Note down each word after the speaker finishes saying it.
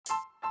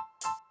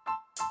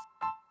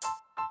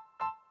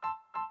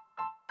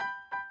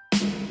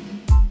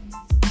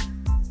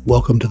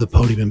Welcome to the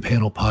Podium and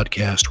Panel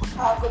Podcast.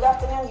 Good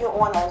afternoon, Your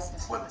Honors.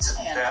 What's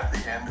at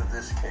the end of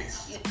this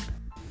case?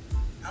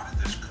 How did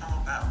this come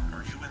about?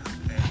 Are you in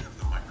the pay of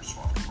the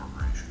Microsoft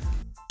Corporation?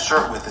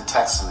 Start with the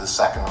text of the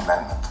Second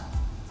Amendment.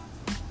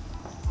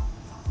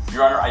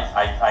 Your Honor,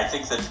 I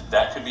think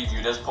that could be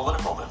viewed as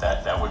political.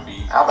 That would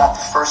be. How about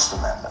the First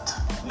Amendment?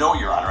 No,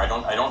 Your Honor,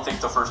 I don't think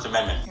the First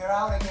Amendment. You're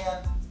out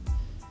again.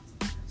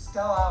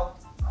 Still out.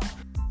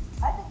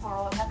 I think we're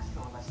all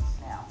textualists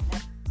now.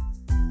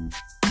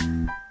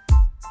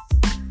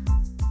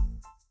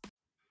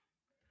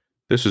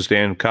 This is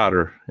Dan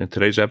Cotter. In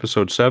today's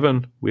episode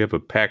 7, we have a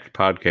packed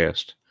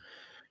podcast.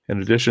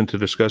 In addition to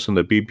discussing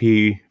the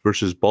BP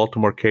versus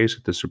Baltimore case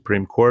at the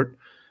Supreme Court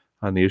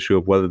on the issue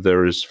of whether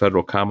there is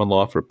federal common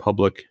law for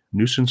public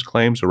nuisance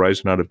claims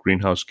arising out of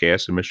greenhouse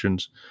gas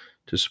emissions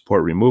to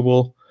support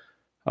removal,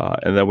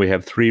 and then we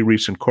have 3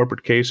 recent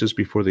corporate cases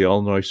before the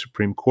Illinois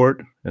Supreme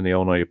Court and the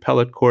Illinois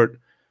Appellate Court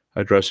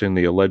addressing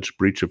the alleged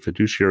breach of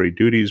fiduciary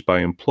duties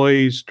by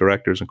employees,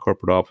 directors, and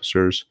corporate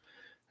officers,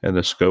 and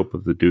the scope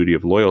of the duty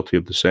of loyalty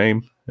of the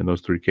same. And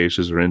those 3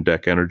 cases are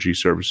Indec Energy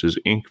Services,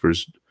 Inc.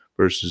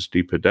 versus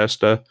De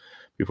Podesta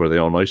before the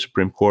Illinois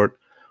Supreme Court,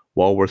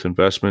 Walworth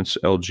Investments,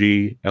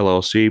 LG,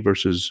 LLC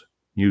versus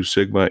Mu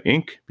Sigma,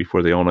 Inc.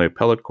 before the Illinois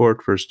Appellate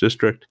Court, 1st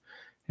District,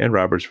 and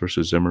Roberts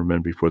versus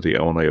Zimmerman before the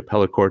Illinois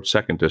Appellate Court,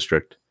 2nd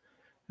District.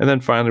 And then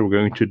finally, we're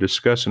going to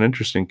discuss an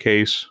interesting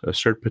case, a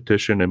cert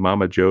petition in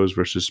Mama Joe's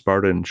versus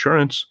Sparta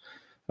Insurance,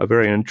 a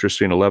very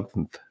interesting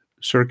 11th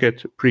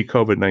Circuit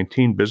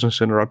pre-COVID-19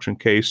 business interruption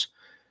case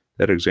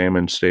that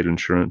examines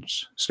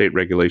state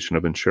regulation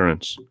of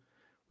insurance.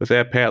 With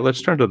that, Pat,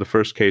 let's turn to the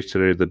first case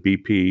today, the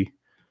BP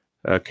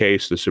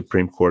case, the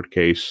Supreme Court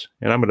case.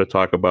 And I'm going to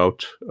talk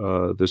about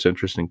this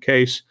interesting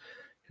case.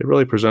 It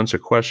really presents a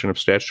question of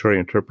statutory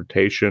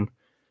interpretation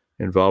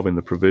involving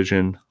the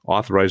provision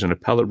authorizing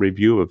appellate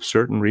review of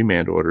certain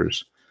remand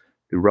orders.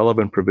 The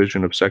relevant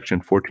provision of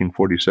Section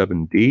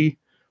 1447D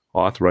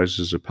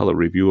authorizes appellate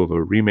review of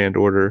a remand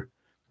order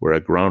where a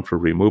ground for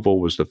removal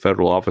was the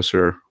federal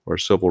officer or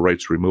civil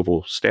rights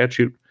removal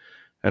statute,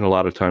 and a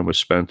lot of time was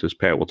spent, as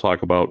Pat will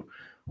talk about,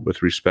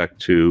 with respect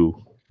to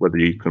whether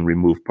you can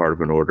remove part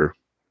of an order.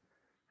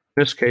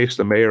 In this case,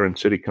 the mayor and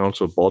city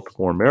council of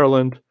Baltimore,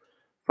 Maryland,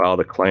 filed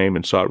a claim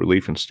and sought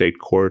relief in state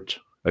court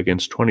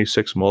against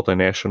 26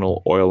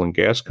 multinational oil and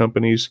gas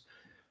companies,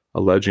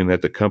 alleging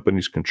that the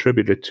companies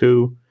contributed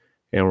to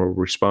and were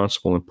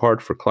responsible in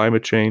part for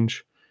climate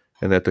change,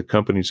 and that the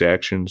company's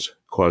actions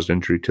caused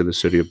injury to the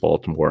city of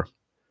Baltimore.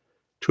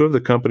 2 of the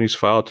companies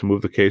filed to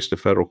move the case to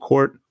federal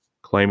court,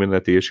 claiming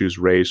that the issues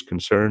raised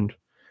concerned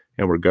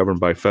and were governed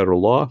by federal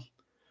law.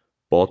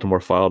 Baltimore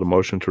filed a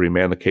motion to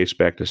remand the case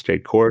back to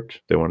state court.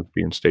 They wanted to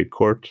be in state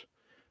court.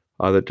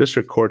 The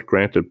district court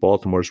granted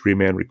Baltimore's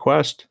remand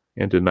request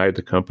and denied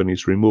the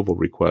company's removal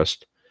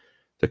request.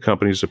 The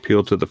companies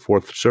appealed to the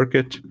 4th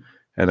Circuit,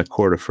 and the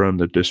court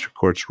affirmed the district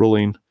court's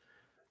ruling,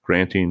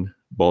 granting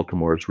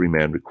Baltimore's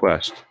remand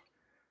request.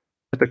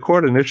 At the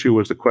court, an issue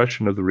was the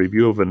question of the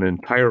review of an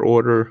entire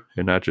order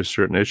and not just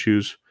certain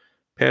issues.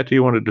 Pat, do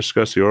you want to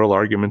discuss the oral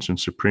arguments in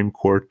Supreme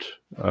Court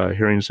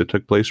hearings that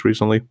took place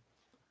recently?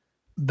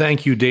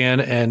 Thank you, Dan.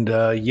 And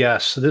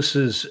yes, this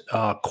is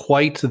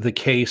quite the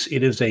case.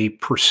 It is a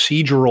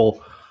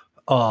procedural,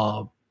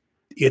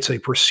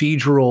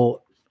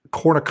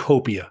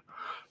 cornucopia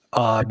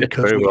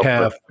because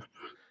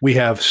we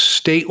have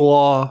state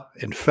law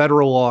and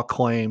federal law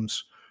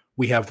claims.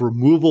 We have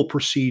removal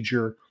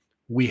procedure.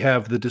 We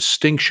have the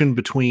distinction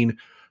between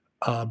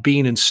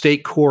being in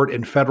state court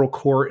and federal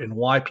court and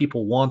why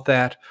people want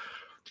that.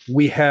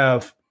 We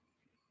have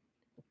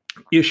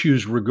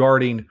issues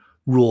regarding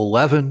Rule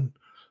 11.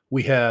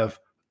 We have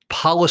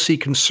policy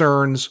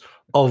concerns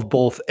of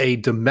both a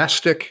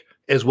domestic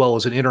as well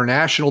as an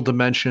international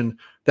dimension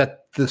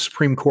that the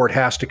Supreme Court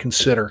has to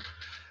consider.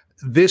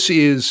 This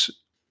is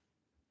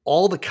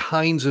all the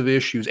kinds of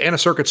issues and a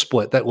circuit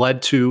split that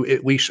led to,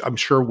 at least I'm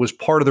sure, was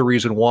part of the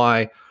reason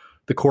why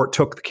the court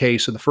took the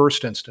case in the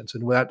first instance.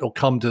 And that will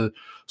come to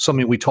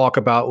something we talk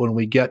about when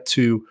we get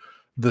to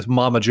the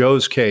Mama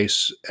Joe's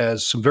case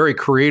as some very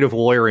creative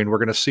lawyering. We're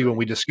going to see when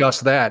we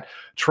discuss that,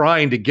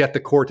 trying to get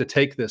the court to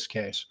take this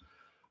case.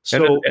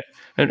 So,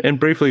 and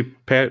briefly,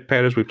 Pat,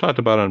 as we've talked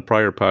about on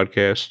prior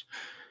podcasts,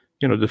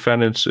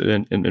 defendants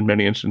in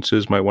many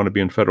instances might want to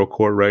be in federal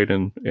court, right?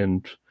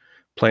 And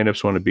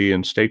plaintiffs want to be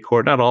in state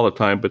court. Not all the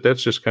time, but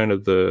that's just kind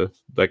of the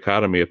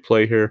dichotomy at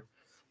play here.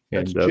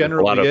 And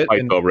a lot of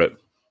fight over it.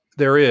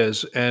 There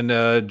is.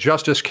 And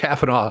Justice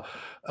Kavanaugh,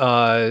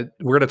 we're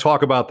going to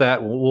talk about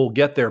that. We'll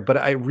get there. But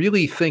I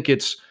really think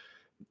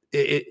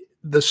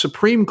the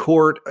Supreme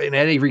Court, in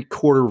any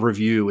court of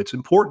review, it's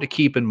important to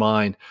keep in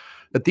mind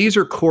that these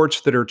are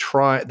courts that are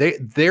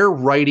they're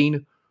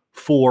writing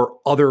for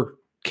other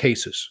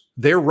cases.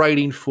 They're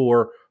writing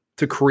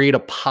to create a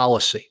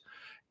policy.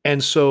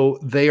 And so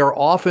they are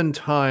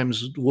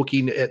oftentimes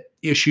looking at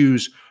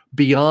issues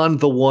beyond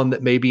the one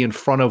that may be in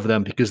front of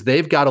them, because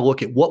they've got to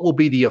look at what will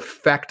be the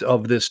effect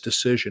of this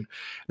decision.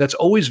 That's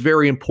always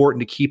very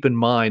important to keep in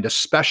mind,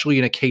 especially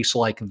in a case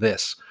like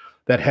this.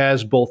 that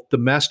has both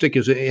domestic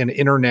and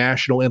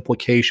international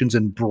implications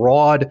and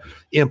broad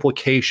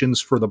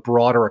implications for the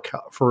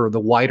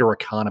wider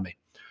economy.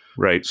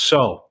 Right.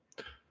 So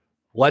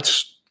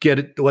let's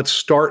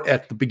start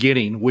at the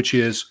beginning, which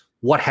is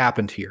what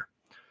happened here.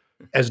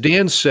 As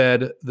Dan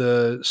said,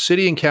 the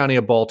city and county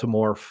of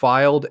Baltimore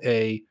filed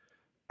a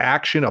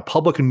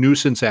public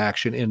nuisance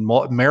action in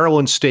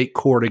Maryland State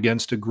Court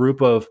against a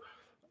group of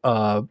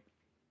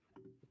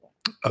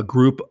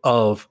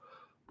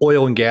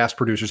oil and gas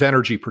producers,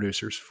 energy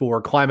producers,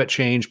 for climate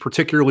change,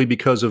 particularly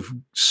because of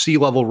sea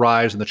level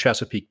rise in the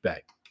Chesapeake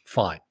Bay.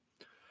 Fine.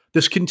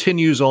 This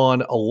continues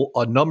on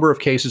a number of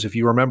cases. If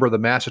you remember the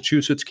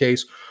Massachusetts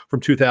case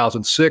from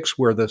 2006,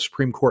 where the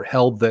Supreme Court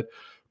held that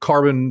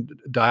carbon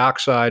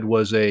dioxide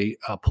was a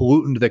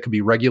pollutant that could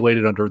be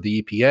regulated under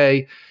the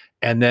EPA,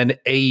 and then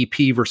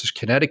AEP versus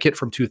Connecticut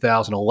from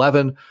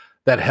 2011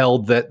 that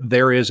held that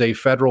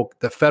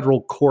the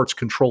federal courts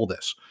control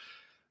this.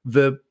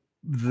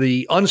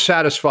 The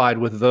unsatisfied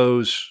with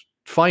those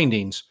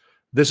findings,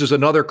 this is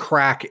another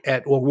crack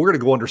at, well, we're going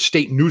to go under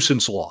state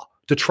nuisance law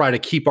to try to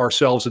keep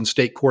ourselves in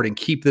state court and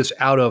keep this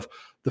out of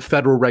the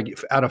federal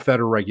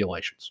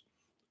regulations.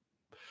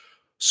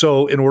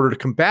 So in order to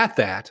combat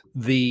that,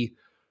 the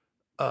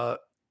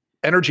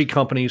energy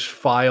companies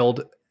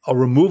filed a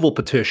removal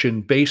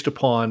petition based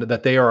upon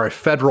that they are a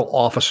federal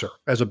officer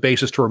as a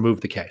basis to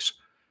remove the case.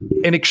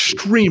 An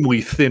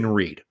extremely thin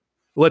read.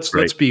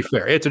 Let's be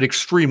fair. It's an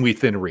extremely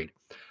thin read.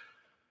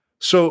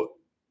 So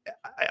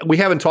we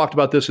haven't talked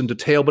about this in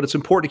detail, but it's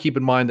important to keep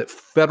in mind that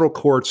federal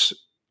courts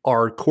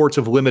are courts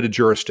of limited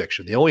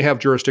jurisdiction. They only have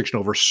jurisdiction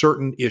over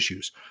certain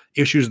issues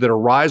that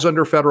arise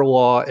under federal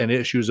law and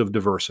issues of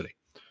diversity.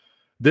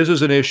 This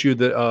is an issue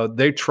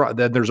that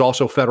then there's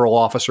also federal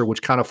officer,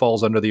 which kind of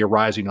falls under the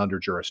arising under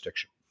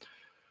jurisdiction.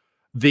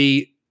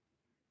 The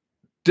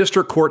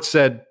district court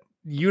said,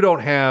 you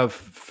don't have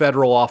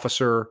federal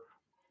officer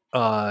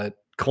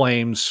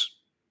claims,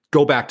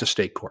 go back to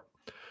state court.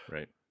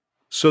 Right.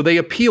 So they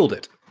appealed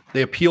it.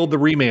 They appealed the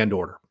remand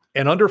order.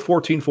 And under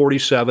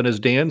 1447, as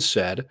Dan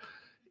said,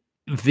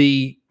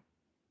 the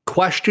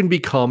question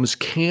becomes,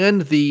 can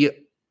the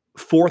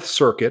Fourth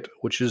Circuit,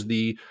 which is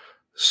the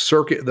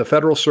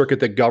federal circuit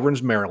that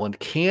governs Maryland,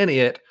 can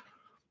it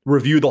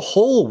review the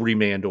whole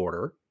remand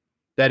order?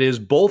 That is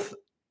both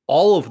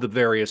all of the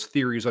various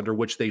theories under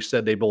which they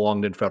said they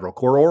belonged in federal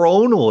court, or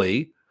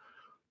only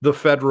the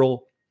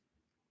federal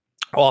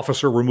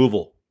officer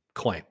removal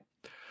claim.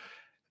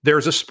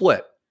 There's a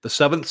split. The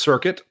Seventh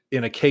Circuit,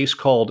 in a case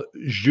called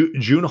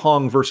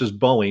Junhong versus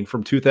Boeing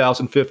from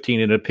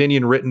 2015, an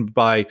opinion written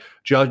by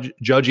Judge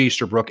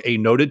Easterbrook, a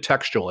noted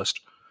textualist,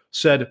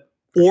 said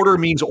order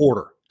means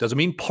order. Doesn't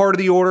mean part of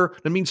the order.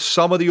 It means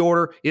some of the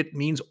order. It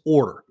means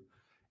order.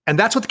 And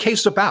that's what the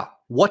case is about.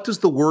 What does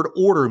the word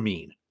order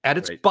mean? At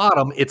its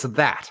bottom, it's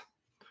that.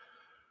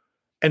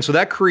 And so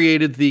that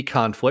created the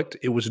conflict.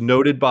 It was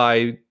noted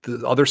by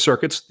the other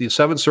circuits. The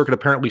Seventh Circuit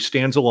apparently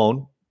stands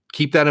alone.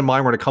 Keep that in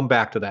mind. We're going to come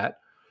back to that.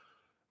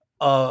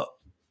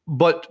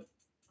 But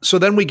so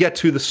then we get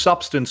to the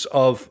substance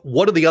of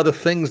what are the other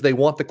things they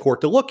want the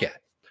court to look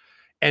at.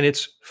 And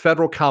it's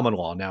federal common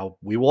law. Now,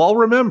 we will all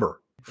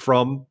remember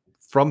from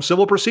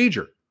civil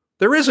procedure,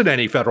 there isn't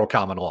any federal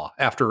common law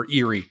after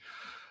Erie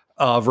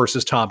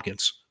versus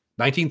Tompkins.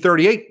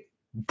 1938,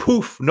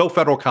 poof, no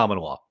federal common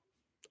law.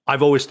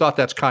 I've always thought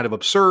that's kind of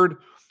absurd.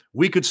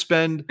 We could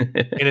spend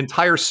an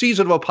entire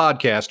season of a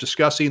podcast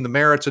discussing the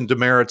merits and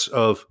demerits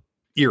of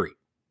Erie.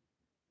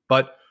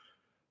 But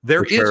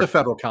there is a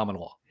federal common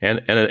law. And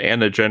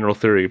a general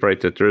theory, right,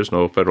 that there is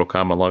no federal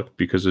common law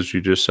because, as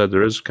you just said,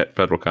 there is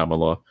federal common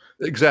law.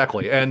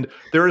 Exactly. And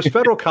there is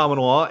federal common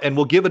law, and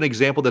we'll give an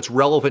example that's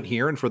relevant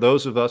here. And for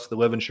those of us that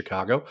live in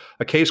Chicago,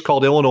 a case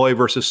called Illinois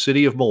versus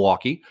City of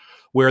Milwaukee,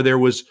 where there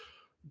was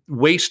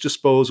waste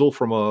disposal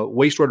from a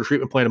wastewater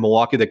treatment plant in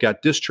Milwaukee that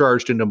got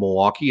discharged into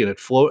Milwaukee, and it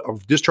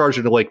discharged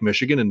into Lake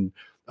Michigan and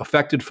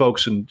affected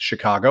folks in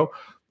Chicago.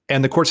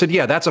 And the court said,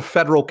 yeah, that's a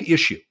federal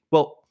issue.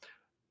 Well,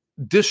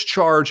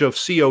 discharge of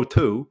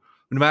CO2,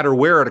 no matter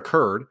where it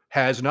occurred,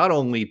 has not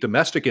only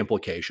domestic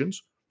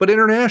implications, but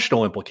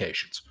international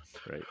implications.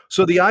 Right.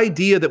 So the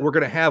idea that we're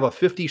going to have a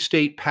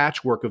 50-state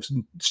patchwork of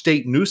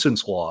state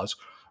nuisance laws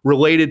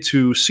related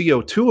to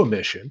CO2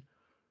 emission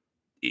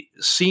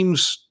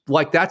seems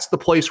like that's the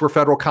place where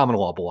federal common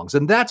law belongs.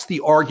 And that's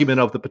the argument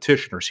of the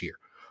petitioners here,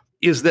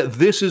 is that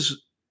this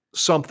is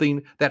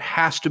something that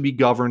has to be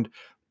governed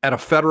at a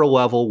federal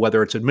level,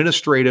 whether it's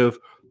administrative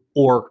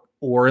or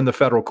in the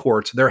federal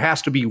courts. There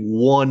has to be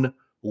one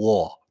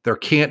law. There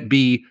can't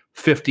be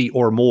 50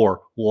 or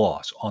more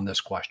laws on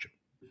this question.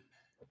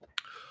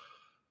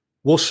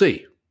 We'll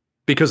see.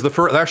 Because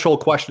the actual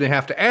question they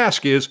have to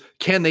ask is,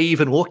 can they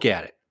even look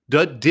at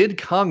it? Did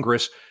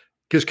Congress,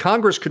 because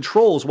Congress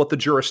controls what the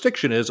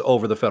jurisdiction is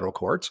over the federal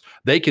courts,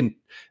 they can,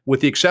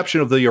 with the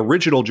exception of the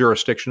original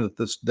jurisdiction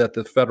that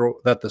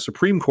the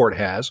Supreme Court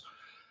has,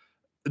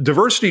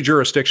 diversity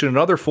jurisdiction and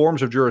other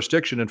forms of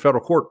jurisdiction in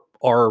federal court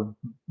are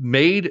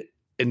made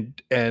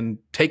and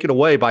taken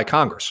away by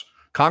Congress.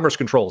 Congress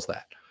controls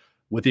that.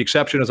 with the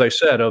exception, as I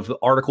said, of the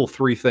Article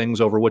 3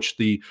 things over which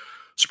the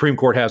Supreme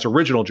Court has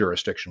original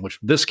jurisdiction, which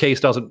this case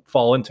doesn't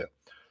fall into.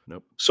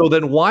 Nope. So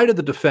then why did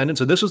the defendants,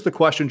 and this is the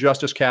question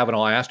Justice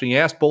Kavanaugh asked, and he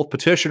asked both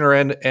petitioner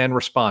and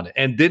respondent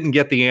and didn't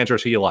get the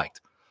answers he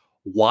liked.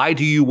 Why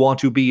do you want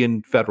to be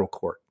in federal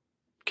court?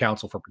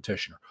 Counsel for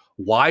petitioner.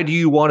 Why do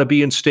you want to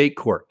be in state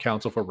court?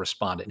 Counsel for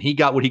respondent. And he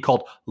got what he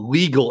called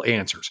legal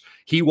answers.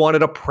 He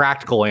wanted a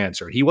practical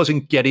answer. He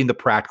wasn't getting the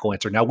practical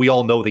answer. Now we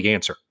all know the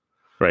answer.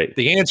 Right.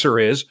 The answer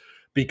is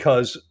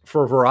because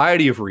for a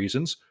variety of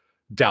reasons,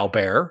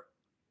 Daubert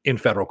in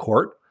federal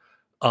court,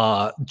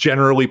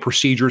 generally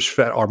procedures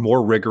are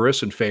more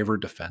rigorous in favor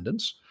of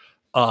defendants,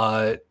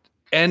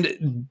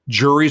 and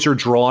juries are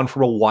drawn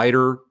from a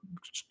wider,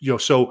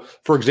 so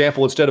for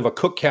example, instead of a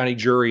Cook County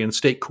jury in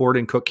state court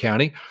in Cook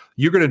County,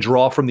 you're going to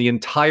draw from the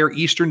entire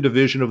Eastern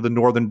Division of the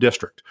Northern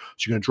District.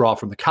 So you're going to draw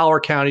from the Collier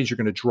counties. You're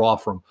going to draw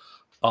from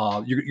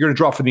you're going to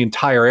draw from the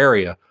entire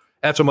area.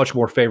 That's a much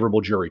more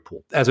favorable jury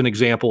pool. As an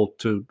example,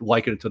 to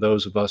liken it to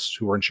those of us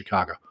who are in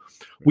Chicago.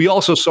 We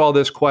also saw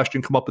this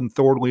question come up in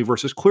Thornley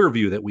versus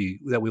Clearview that we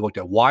looked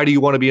at. Why do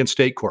you want to be in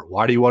state court?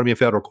 Why do you want to be in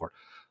federal court?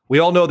 We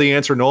all know the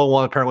answer. No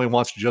one apparently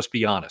wants to just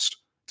be honest.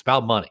 It's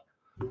about money.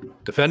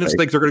 Defendants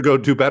think they're going to go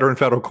do better in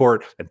federal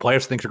court, and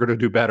plaintiffs think they're going to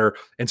do better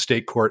in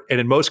state court. And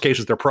in most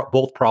cases, they're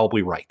both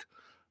probably right.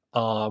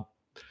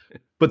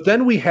 But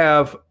then we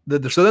have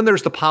so then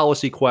there's the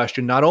policy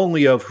question, not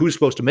only of who's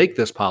supposed to make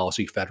this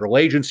policy, federal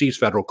agencies,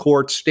 federal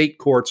courts, state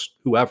courts,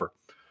 whoever.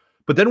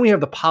 But then we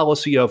have the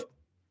policy of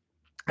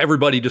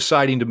everybody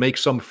deciding to make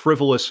some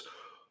frivolous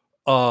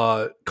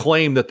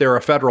claim that they're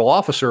a federal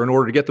officer in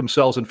order to get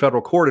themselves in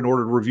federal court in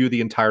order to review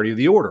the entirety of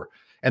the order.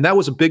 And that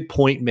was a big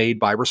point made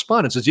by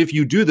respondents, is if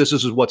you do this,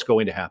 this is what's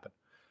going to happen.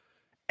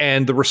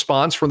 And the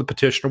response from the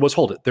petitioner was,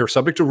 hold it. They're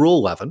subject to Rule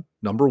 11,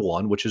 number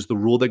 1, which is the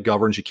rule that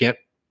governs you can't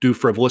do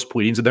frivolous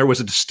pleadings. And there was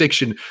a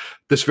distinction,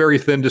 this very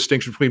thin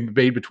distinction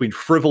made between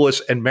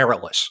frivolous and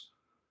meritless.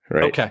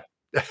 Right. Okay.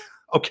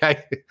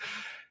 Okay.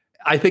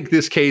 I think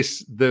this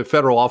case, the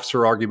federal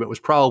officer argument was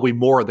probably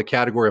more in the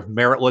category of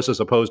meritless as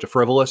opposed to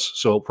frivolous,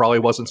 so it probably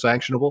wasn't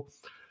sanctionable.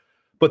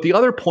 But the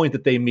other point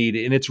that they made,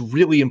 and it's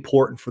really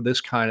important for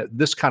this kind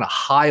of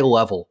high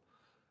level,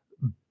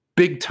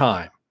 big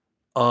time,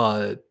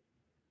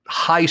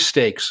 high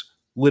stakes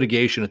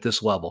litigation at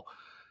this level,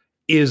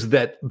 is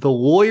that the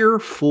lawyer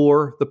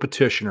for the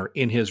petitioner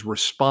in his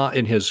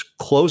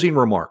closing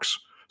remarks.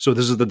 So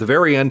this is the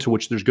very end to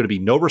which there's going to be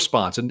no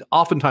response, and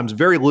oftentimes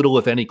very little,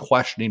 if any,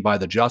 questioning by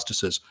the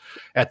justices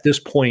at this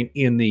point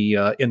in the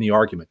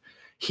argument.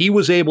 He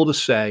was able to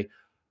say,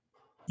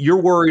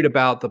 "You're worried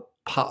about the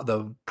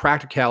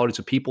practicalities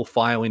of people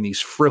filing these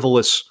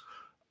frivolous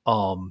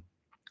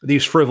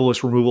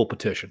removal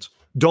petitions.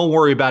 Don't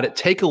worry about it.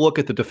 Take a look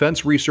at the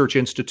Defense Research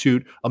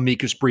Institute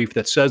amicus brief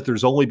that says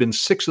there's only been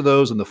 6 of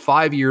those in the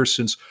 5 years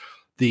since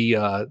the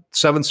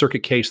Seventh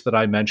Circuit case that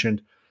I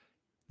mentioned.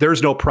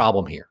 There's no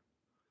problem here."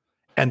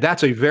 And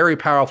that's a very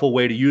powerful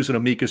way to use an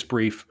amicus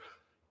brief,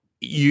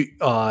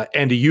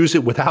 and to use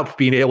it without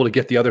being able to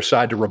get the other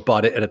side to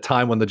rebut it at a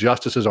time when the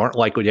justices aren't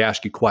likely to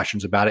ask you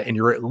questions about it. And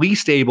you're at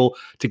least able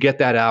to get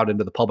that out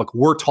into the public.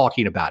 We're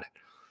talking about it,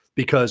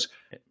 because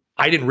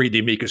I didn't read the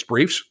amicus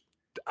briefs.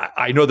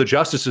 I know the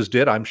justices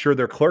did. I'm sure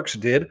their clerks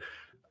did.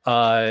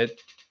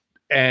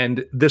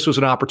 And this was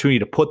an opportunity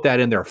to put that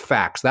in their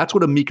facts. That's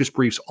what amicus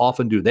briefs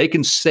often do. They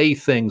can say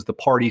things the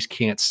parties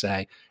can't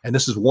say. And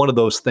this is one of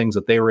those things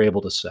that they were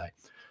able to say.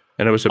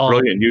 And it was a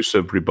brilliant use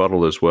of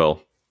rebuttal as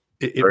well.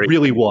 It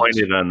really was.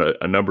 Pointed on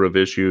a number of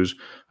issues,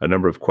 a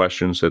number of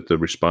questions that the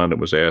respondent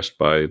was asked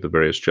by the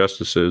various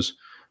justices.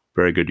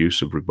 Very good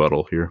use of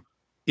rebuttal here.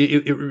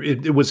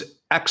 It was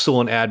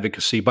excellent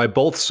advocacy by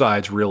both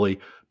sides, really.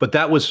 But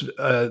that was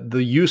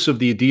the use of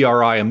the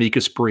DRI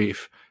amicus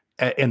brief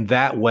in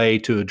that way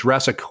to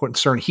address a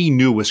concern he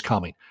knew was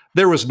coming.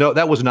 That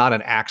was not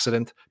an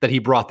accident that he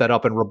brought that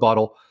up in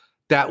rebuttal.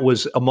 That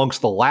was amongst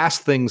the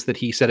last things that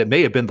he said. It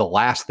may have been the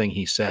last thing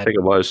he said. I think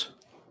it was.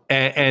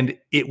 And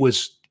it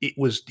was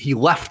he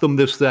left them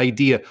this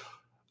idea.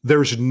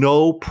 There's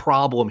no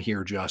problem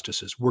here,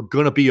 justices. We're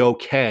going to be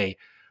okay.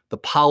 The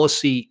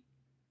policy,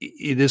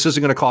 this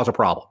isn't going to cause a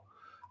problem.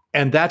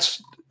 And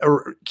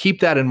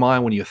keep that in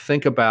mind when you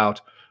think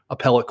about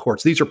appellate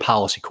courts. These are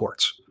policy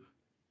courts,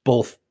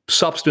 both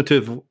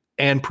substantive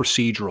and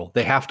procedural.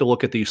 They have to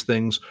look at these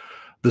things.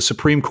 The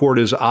Supreme Court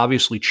is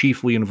obviously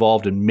chiefly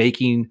involved in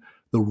making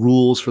the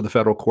rules for the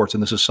federal courts,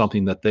 and this is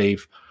something that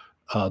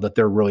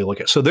they're really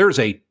looking at. So there's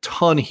a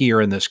ton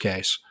here in this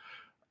case.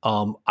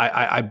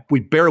 We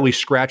barely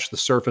scratched the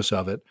surface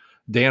of it.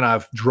 Dan,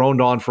 I've droned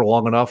on for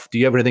long enough. Do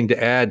you have anything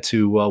to add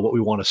to what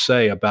we want to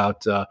say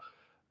about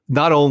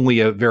not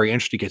only a very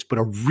interesting case, but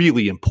a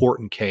really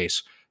important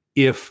case,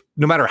 no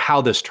matter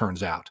how this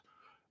turns out,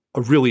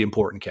 a really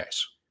important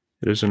case?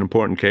 It is an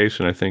important case,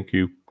 and I think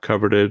you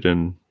covered it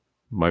in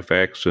my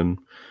facts and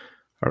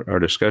our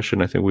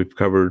discussion. I think we've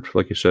covered,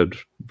 like you said, a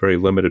very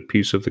limited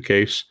piece of the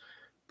case,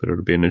 but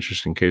it'll be an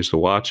interesting case to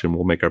watch, and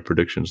we'll make our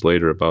predictions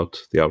later about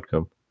the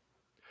outcome.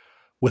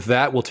 With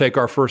that, we'll take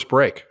our first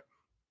break.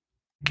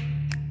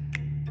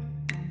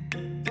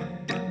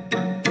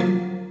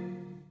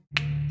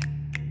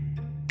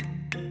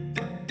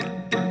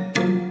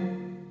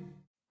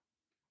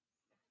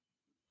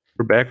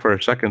 We're back for our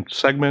second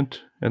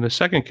segment, and the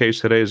second case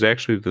today is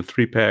actually the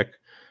three-pack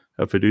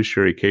of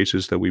fiduciary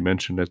cases that we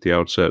mentioned at the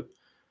outset.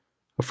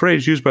 A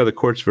phrase used by the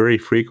courts very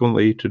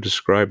frequently to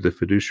describe the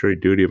fiduciary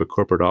duty of a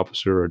corporate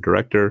officer or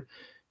director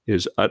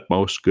is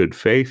utmost good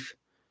faith.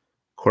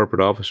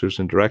 Corporate officers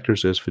and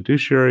directors as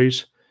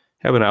fiduciaries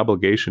have an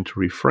obligation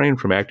to refrain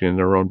from acting in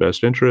their own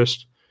best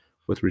interest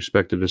with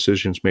respect to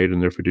decisions made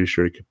in their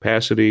fiduciary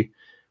capacity,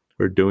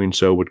 where doing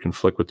so would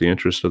conflict with the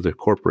interest of the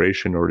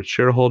corporation or its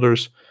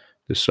shareholders.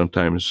 This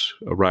sometimes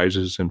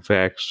arises in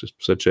facts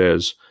such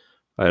as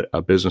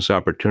a business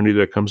opportunity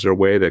that comes their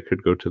way that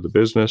could go to the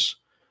business.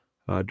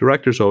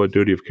 Directors owe a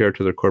duty of care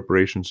to their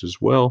corporations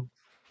as well.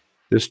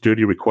 This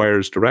duty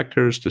requires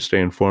directors to stay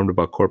informed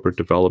about corporate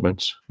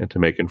developments and to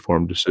make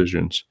informed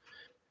decisions.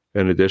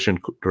 In addition,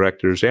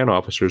 directors and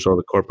officers owe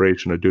the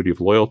corporation a duty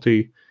of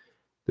loyalty.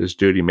 This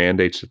duty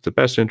mandates that the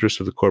best interests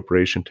of the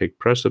corporation take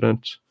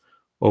precedence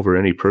over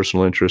any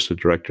personal interest the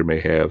director may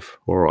have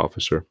or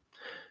officer.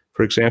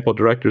 For example,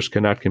 directors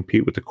cannot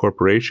compete with the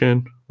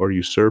corporation or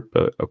usurp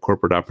a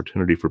corporate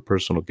opportunity for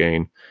personal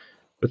gain.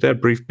 With that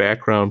brief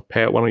background,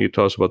 Pat, why don't you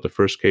tell us about the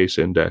first case,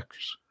 Indec?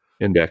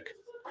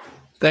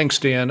 Thanks,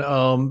 Dan.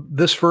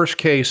 This first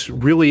case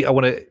really,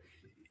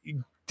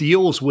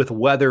 deals with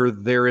whether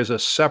there is a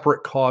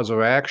separate cause of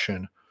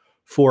action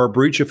for a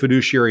breach of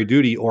fiduciary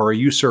duty or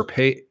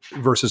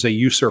versus a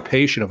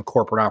usurpation of a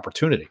corporate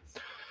opportunity.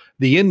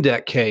 The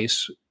Indec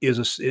case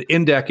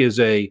Indec is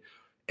a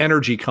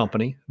energy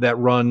company that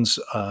runs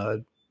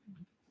a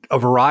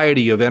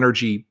variety of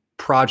energy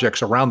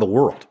projects around the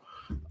world,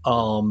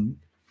 and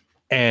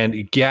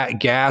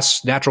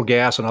natural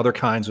gas, and other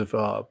kinds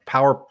of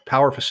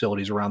power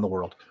facilities around the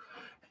world.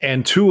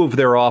 And two of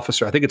their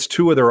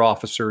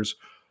officers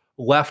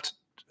left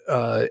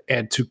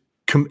and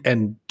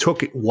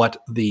took what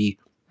the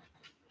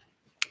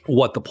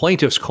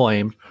plaintiffs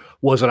claimed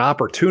was an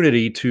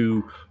opportunity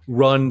to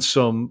run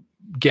some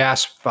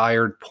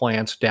gas-fired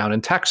plants down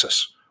in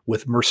Texas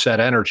with Merced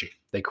Energy.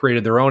 They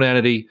created their own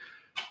entity,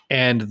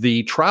 and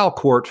the trial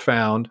court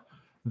found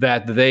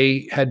that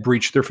they had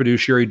breached their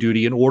fiduciary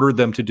duty and ordered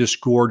them to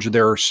disgorge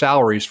their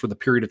salaries for the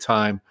period of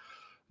time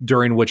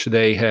during which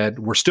they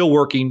were still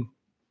working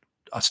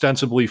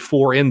ostensibly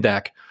for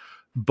Indec,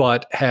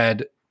 but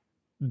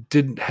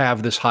didn't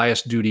have this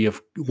highest duty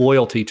of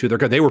loyalty to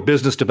they were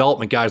business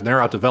development guys, and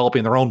they're out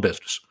developing their own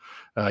business.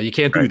 You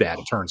can't do that,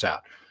 it turns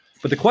out.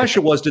 But the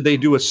question was, did they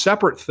do a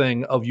separate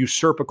thing of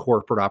usurp a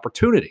corporate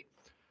opportunity?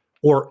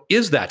 Or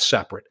is that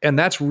separate? And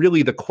that's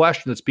really the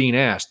question that's being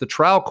asked. The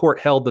trial court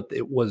held that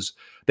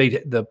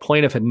the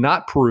plaintiff had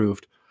not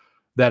proved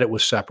that it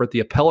was separate. The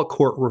appellate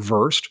court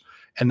reversed,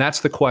 and that's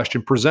the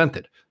question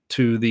presented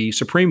to the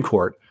Supreme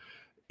Court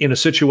in a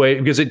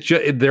situation, because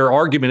their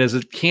argument is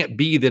it can't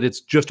be that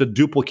it's just a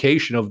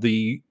duplication of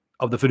the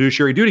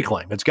fiduciary duty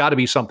claim. It's got to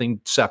be something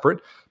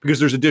separate, because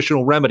there's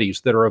additional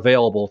remedies that are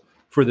available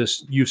for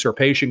this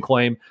usurpation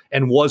claim.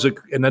 And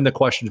then the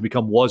questions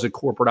become, was a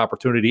corporate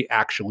opportunity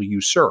actually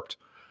usurped?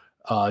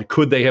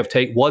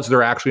 Was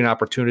there actually an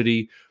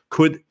opportunity?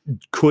 Could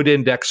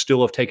Index still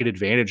have taken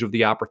advantage of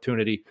the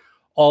opportunity?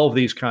 All of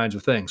these kinds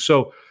of things.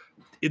 So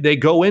they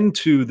go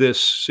into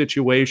this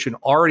situation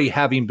already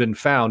having been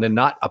found and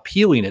not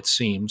appealing, it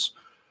seems,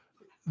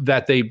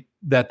 that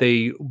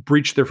they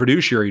breached their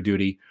fiduciary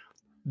duty.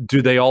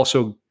 Do they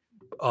also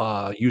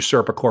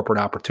usurp a corporate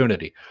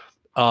opportunity?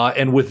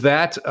 And with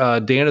that,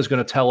 Dan is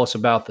going to tell us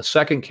about the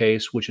second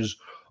case, which is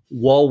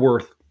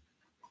Walworth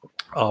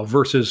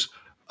versus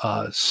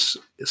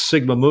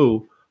Sigma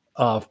Mu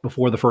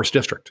before the First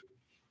District.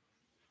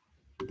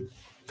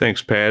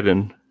 Thanks, Pat.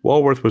 And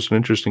Walworth was an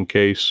interesting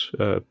case.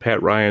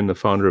 Pat Ryan, the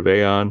founder of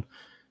Aon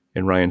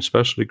and Ryan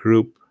Specialty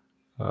Group,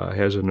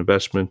 has an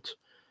investment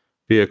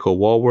vehicle,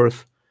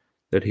 Walworth,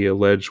 that he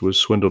alleged was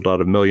swindled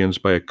out of millions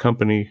by a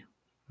company,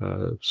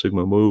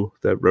 Sigma Mu,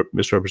 that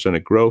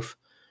misrepresented growth.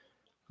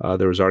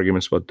 There was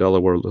arguments about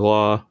Delaware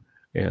law,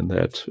 and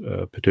that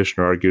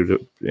petitioner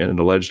argued and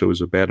alleged it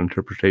was a bad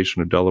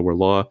interpretation of Delaware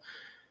law.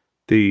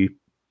 The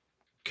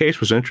case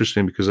was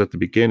interesting because at the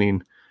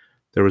beginning,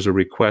 there was a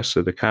request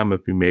that a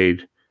comment be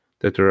made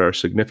that there are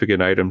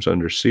significant items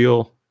under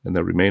seal and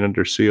that remain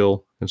under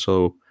seal. And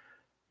so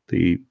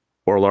the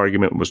oral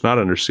argument was not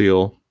under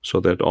seal, so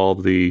that all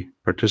of the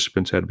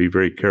participants had to be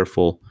very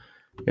careful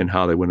in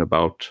how they went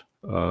about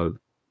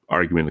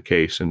arguing the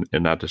case and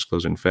not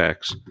disclosing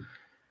facts.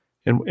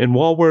 In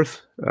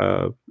Walworth,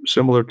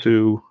 similar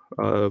to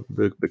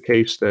the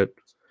case that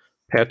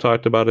Pat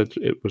talked about,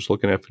 it was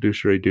looking at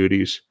fiduciary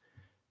duties.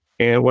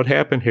 And what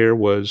happened here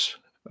was,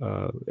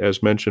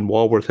 as mentioned,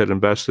 Walworth had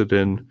invested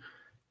in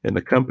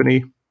the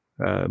company,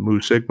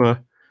 Mu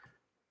Sigma,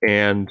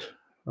 and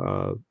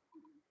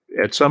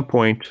at some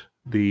point,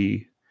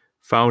 the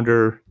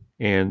founder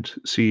and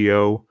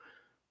CEO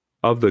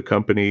of the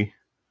company,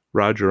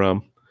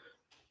 Rajaram,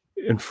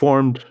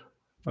 informed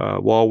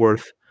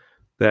Walworth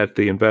that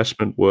the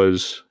investment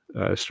was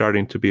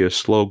starting to be a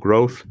slow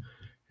growth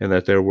and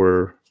that there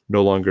were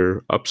no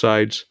longer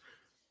upsides.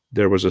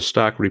 There was a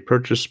stock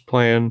repurchase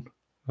plan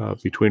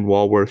between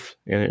Walworth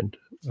and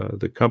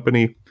the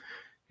company.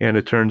 And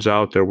it turns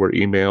out there were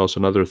emails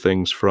and other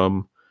things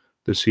from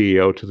the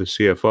CEO to the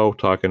CFO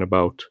talking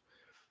about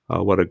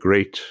what a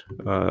great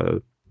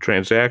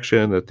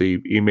transaction, that the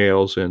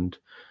emails and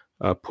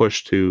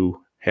push to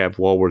have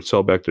Walworth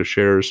sell back their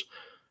shares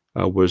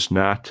was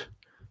not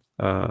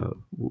too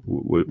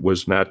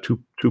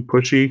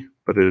pushy,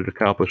 but it had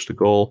accomplished the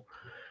goal.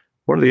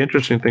 One of the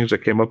interesting things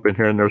that came up in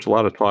here, and there's a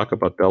lot of talk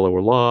about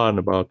Delaware law and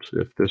about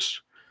if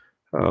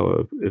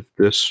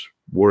this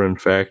were in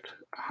fact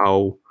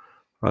how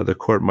the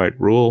court might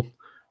rule.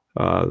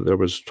 There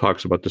was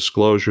talks about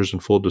disclosures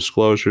and full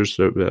disclosures,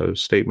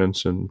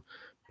 statements and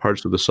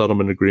parts of the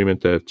settlement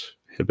agreement that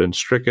had been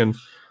stricken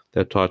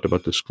that talked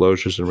about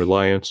disclosures and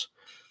reliance.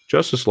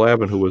 Justice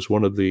Lavin, who was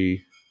one of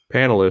the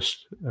panelists,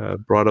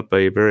 brought up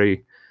a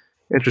very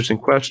interesting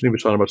question. He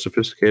was talking about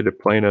sophisticated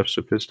plaintiffs,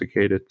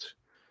 sophisticated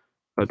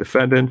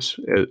defendants,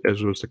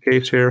 as was the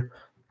case here.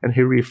 And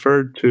he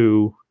referred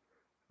to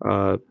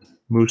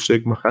Mu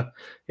Sigma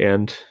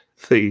and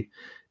the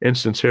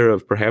instance here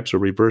of perhaps a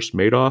reverse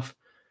Madoff,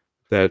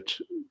 that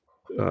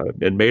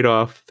in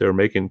Madoff, they're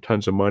making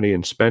tons of money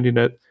and spending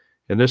it.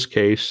 In this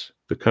case,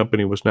 the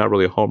company was not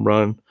really a home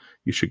run.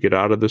 You should get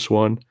out of this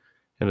one.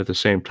 And at the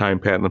same time,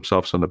 patting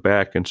themselves on the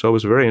back. And so it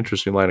was a very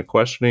interesting line of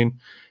questioning.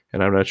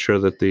 And I'm not sure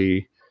that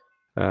the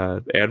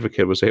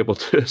advocate was able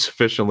to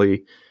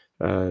sufficiently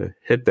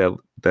hit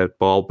that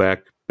ball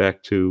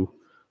back to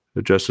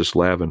Justice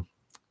Lavin.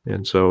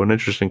 And so an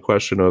interesting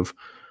question of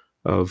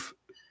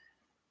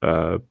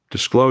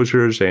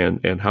disclosures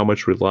and how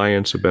much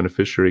reliance a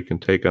beneficiary can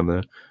take on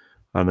the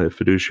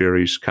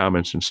fiduciary's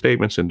comments and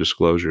statements and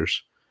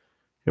disclosures.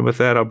 And with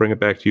that, I'll bring it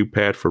back to you,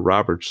 Pat, for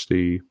Roberts,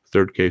 the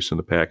third case in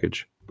the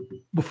package.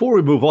 Before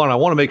we move on, I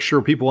want to make sure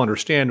people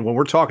understand when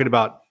we're talking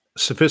about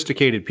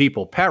sophisticated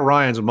people, Pat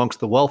Ryan's amongst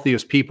the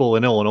wealthiest people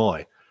in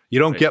Illinois. You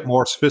don't get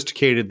more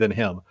sophisticated than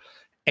him.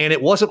 And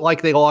it wasn't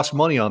like they lost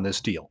money on this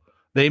deal.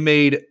 They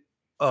made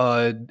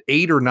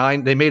 $8 or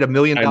 $9. They made $1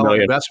 million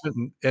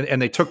investment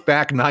and they took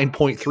back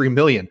 $9.3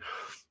 million.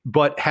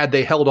 But had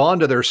they held on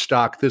to their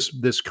stock,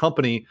 this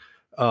company,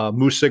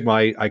 Mu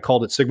Sigma, I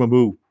called it Sigma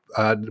Mu.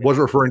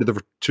 Wasn't referring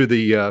to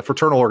the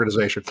fraternal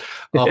organization.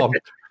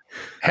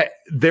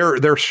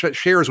 Their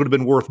shares would have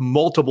been worth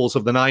multiples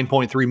of the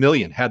 9.3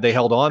 million had they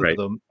held on to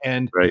them.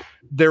 And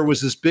there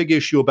was this big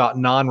issue about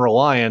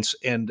non-reliance,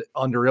 and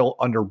under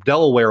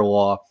Delaware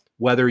law,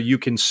 whether you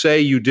can say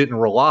you didn't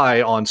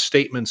rely on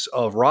statements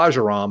of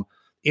Rajaram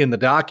in the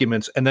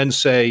documents and then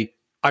say,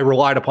 I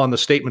relied upon the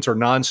statements or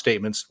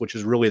non-statements, which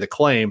is really the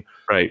claim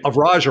of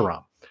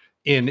Rajaram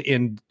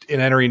in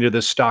entering into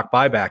this stock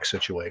buyback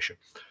situation.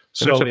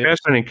 So it's a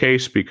fascinating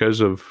case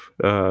because of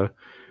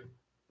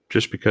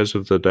just because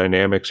of the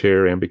dynamics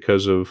here and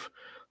because of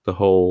the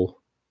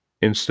whole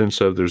instance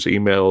of there's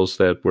emails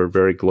that were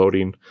very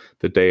gloating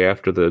the day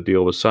after the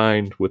deal was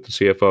signed with the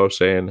CFO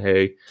saying,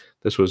 hey,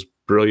 this was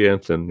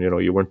brilliant and,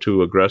 you weren't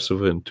too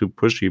aggressive and too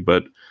pushy,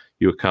 but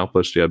you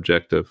accomplished the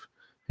objective.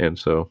 And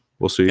so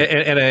we'll see.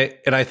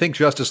 And I think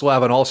Justice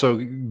Lavin also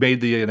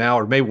made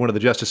maybe one of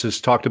the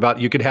justices talked about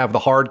you could have the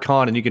hard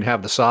con and you can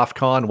have the soft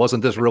con.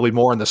 Wasn't this really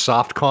more in the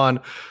soft con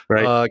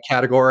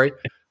category?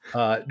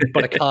 But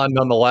a con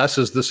nonetheless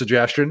is the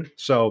suggestion.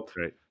 So,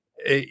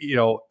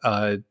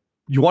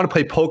 you want to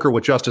play poker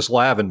with Justice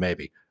Lavin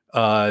maybe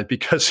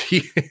because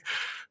he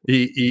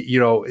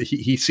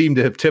seemed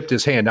to have tipped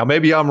his hand. Now,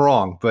 maybe I'm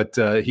wrong, but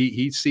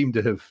he seemed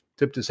to have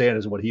tipped his hand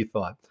is what he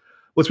thought.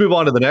 Let's move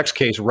on to the next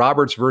case,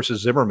 Roberts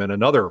versus Zimmerman,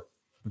 another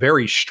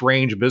very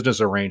strange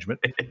business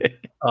arrangement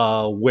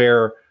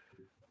where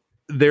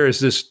there is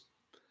this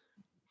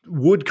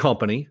wood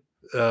company,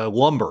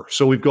 lumber.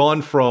 So we've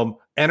gone from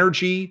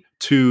energy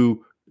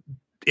to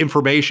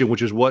information,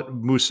 which is what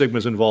Mu Sigma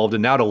is involved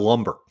in, now to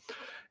lumber.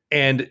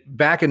 And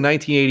back in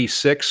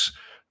 1986,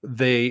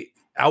 the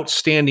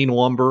outstanding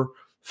lumber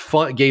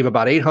gave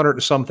about $800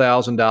 and some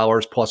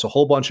 $1,000 plus a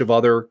whole bunch of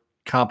other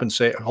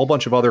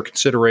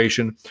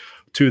consideration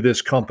to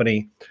this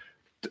company,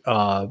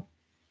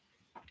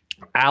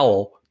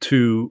 Owl,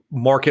 to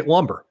market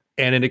lumber.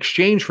 And in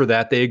exchange for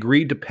that, they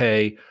agreed to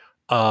pay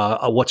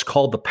what's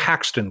called the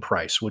Paxton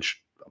price, which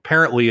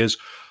apparently is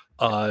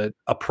a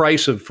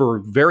price for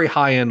very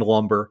high-end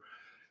lumber,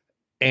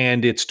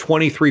 and it's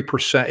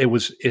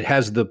 23%. It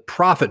has the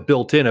profit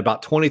built in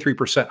about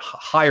 23%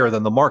 higher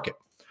than the market.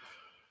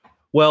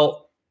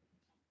 Well,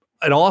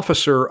 an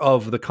officer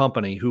of the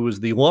company who was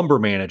the lumber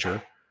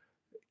manager,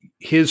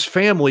 his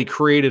family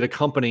created a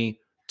company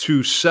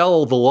to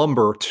sell the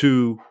lumber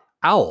to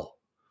Owl,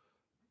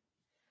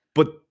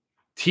 but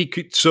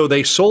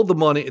they sold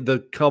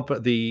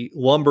the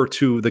lumber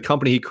to the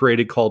company he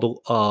created called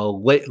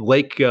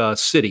Lake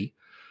City.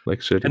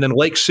 And then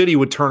Lake City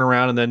would turn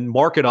around and then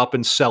mark it up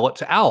and sell it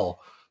to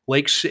Owl.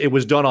 It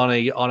was done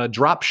on a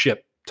drop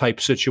ship type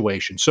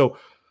situation. So,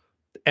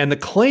 and the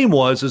claim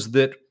is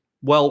that,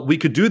 well, we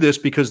could do this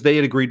because they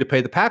had agreed to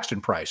pay the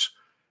Paxton price.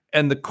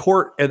 And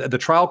the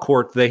trial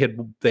court, they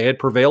had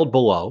prevailed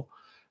below.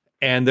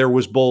 And there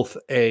was both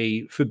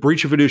a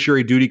breach of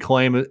fiduciary duty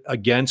claim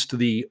against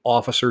the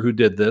officer who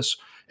did this,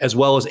 as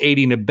well as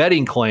aiding and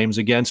abetting claims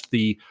against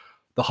the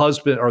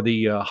husband or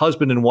the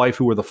husband and wife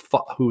who were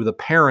the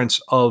parents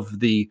of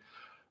the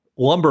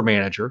lumber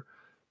manager.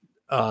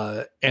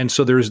 And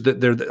so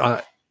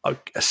they're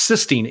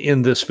assisting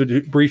in this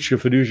breach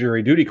of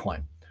fiduciary duty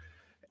claim.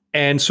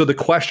 And so the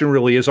question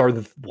really is,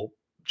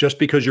 just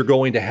because you're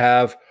going to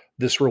have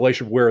this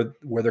relationship where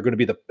they're going to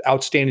be the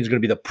outstanding is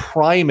going to be the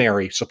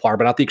primary supplier,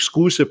 but not the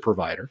exclusive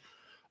provider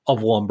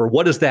of lumber,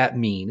 what does that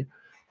mean?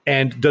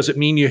 And does it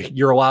mean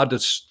you're allowed to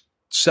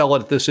sell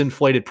it at this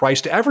inflated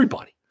price to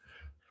everybody?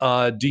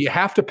 Do you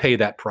have to pay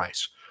that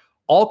price?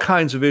 All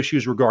kinds of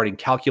issues regarding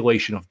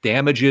calculation of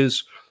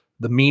damages,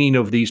 the meaning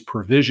of these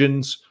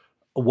provisions,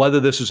 whether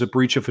this is a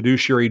breach of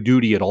fiduciary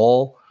duty at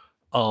all.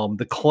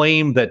 The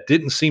claim that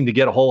didn't seem to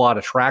get a whole lot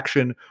of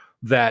traction,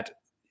 that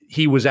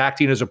he was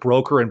acting as a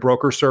broker and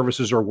broker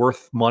services are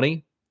worth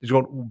money. He's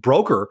going,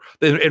 broker.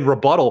 In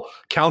rebuttal,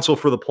 counsel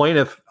for the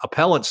plaintiff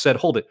appellant said,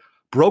 hold it,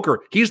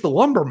 broker, he's the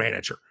lumber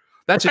manager.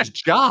 That's his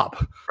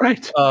job.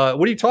 Right.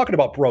 What are you talking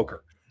about,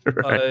 broker?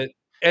 Right.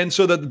 And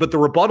so but the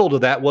rebuttal to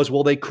that was,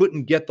 well, they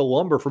couldn't get the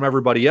lumber from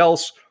everybody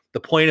else. The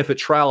plaintiff at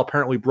trial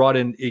apparently brought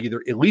in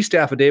either at least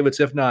affidavits,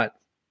 if not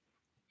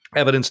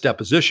evidence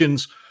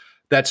depositions,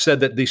 that said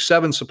that the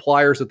 7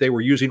 suppliers that they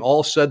were using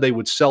all said they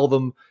would sell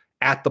them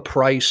at the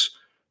price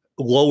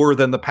lower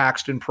than the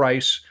Paxton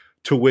price,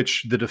 to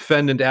which the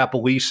defendant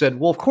appellee said,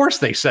 well, of course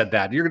they said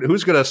that.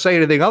 Who's going to say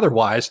anything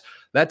otherwise?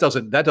 That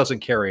doesn't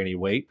carry any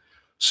weight.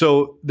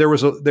 So there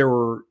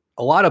were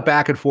a lot of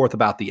back and forth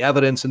about the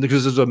evidence, and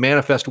because there's a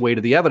manifest way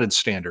to the evidence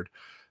standard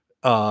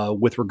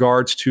with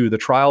regards to the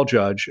trial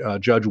judge,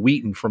 Judge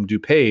Wheaton from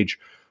DuPage,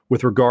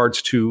 with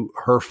regards to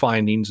her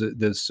findings.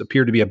 This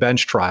appeared to be a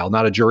bench trial,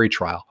 not a jury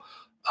trial,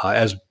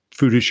 as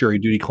fiduciary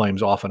duty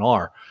claims often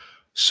are.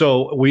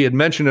 So we had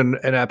mentioned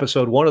in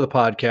episode 1 of the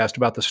podcast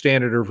about the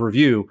standard of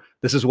review.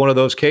 This is one of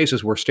those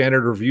cases where standard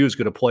of review is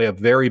going to play a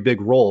very big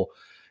role.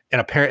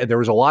 And apparently there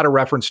was a lot of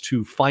reference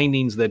to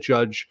findings that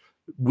Judge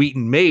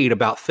Wheaton made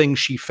about things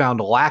she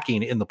found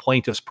lacking in the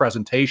plaintiff's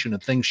presentation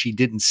and things she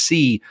didn't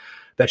see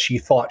that she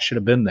thought should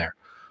have been there.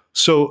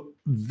 So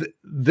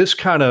this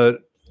kind of,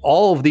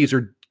 all of these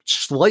are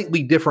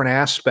slightly different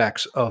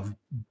aspects of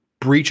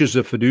breaches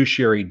of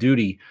fiduciary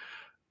duty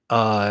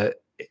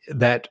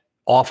that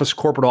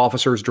corporate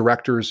officers,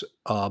 directors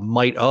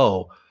might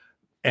owe.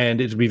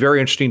 And it'd be very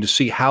interesting to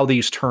see how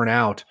these turn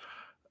out,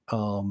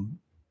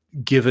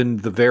 given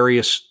the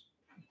various,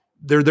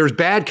 there's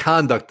bad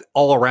conduct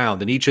all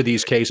around in each of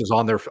these cases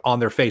on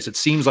their face. It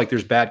seems like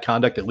there's bad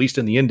conduct, at least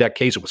in the Index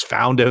case, it was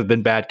found to have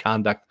been bad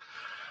conduct.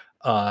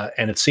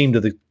 And it seemed to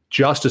the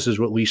justices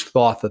who at least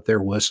thought that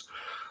there was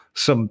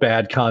some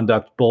bad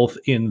conduct both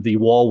in the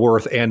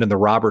Walworth and in the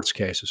Roberts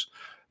cases.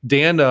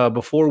 Dan,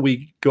 before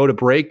we go to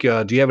break,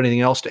 do you have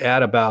anything else to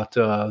add about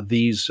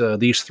these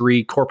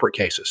 3 corporate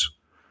cases?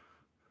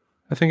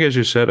 I think, as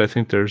you said, I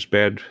think there's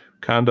bad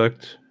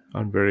conduct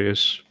on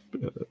various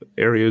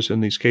areas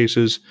in these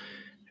cases.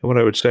 And what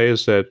I would say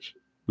is that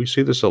we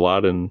see this a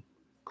lot in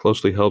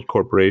closely held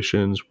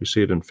corporations. We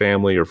see it in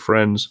family or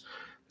friends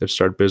that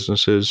start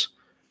businesses.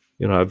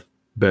 I've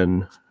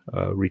been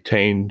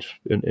retained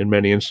in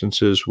many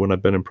instances when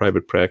I've been in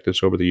private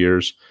practice over the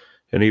years,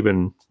 and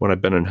even when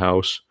I've been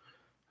in-house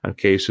on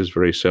cases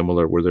very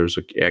similar where there's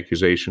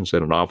accusations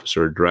that an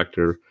officer or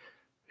director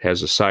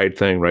has a side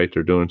thing, right?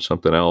 They're doing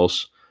something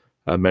else.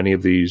 Many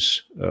of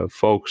these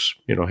folks,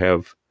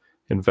 have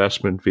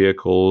investment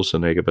vehicles,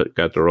 and they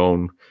got their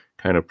own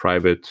kind of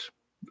private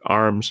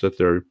arms that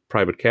they're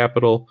private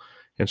capital.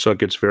 And so it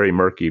gets very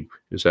murky.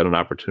 Is that an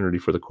opportunity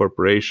for the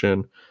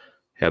corporation?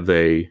 Have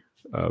they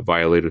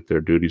violated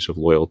their duties of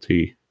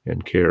loyalty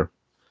and care?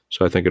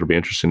 So I think it'll be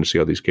interesting to see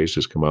how these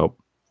cases come out.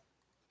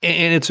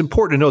 And it's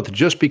important to note that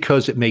just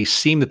because it may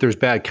seem that there's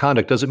bad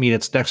conduct doesn't mean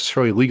it's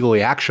necessarily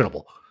legally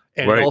actionable.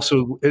 And right.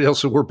 also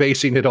we're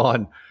basing it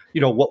on,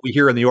 what we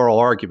hear in the oral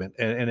argument.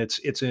 And it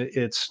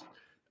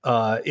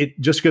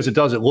just because it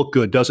doesn't look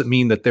good doesn't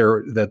mean that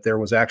there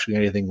was actually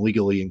anything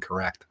legally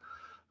incorrect.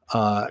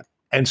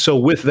 And so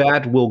with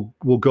that, we'll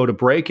go to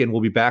break, and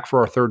we'll be back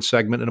for our 3rd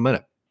segment in a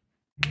minute.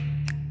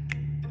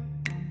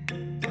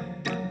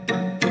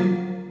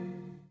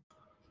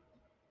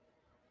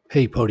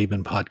 Hey, Podium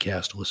and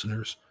Podcast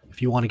listeners.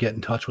 If you want to get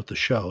in touch with the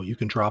show, you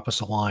can drop us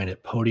a line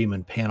at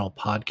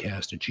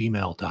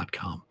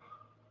podiumandpanelpodcast@gmail.com.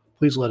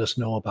 Please let us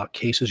know about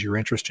cases you're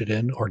interested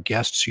in or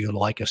guests you'd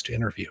like us to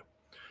interview.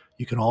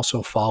 You can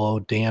also follow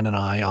Dan and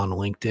I on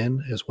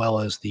LinkedIn, as well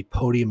as the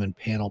Podium and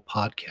Panel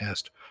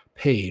Podcast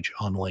page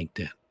on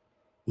LinkedIn.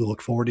 We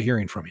look forward to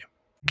hearing from you.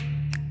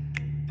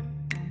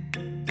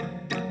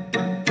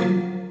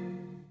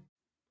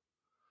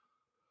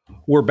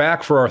 We're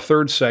back for our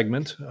 3rd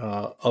segment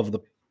of the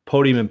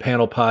Podium and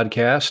Panel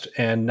Podcast,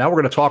 and now we're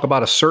going to talk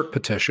about a cert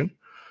petition,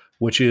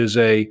 which is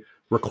a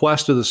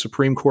request of the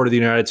Supreme Court of the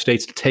United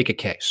States to take a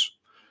case.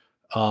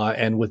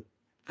 And with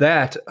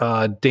that,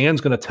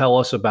 Dan's going to tell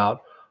us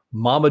about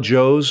Mama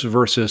Joe's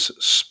versus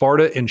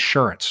Sparta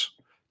Insurance.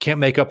 Can't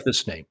make up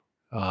this name.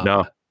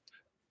 No.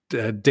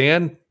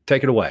 Dan,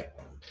 take it away.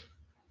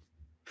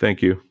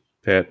 Thank you,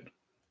 Pat.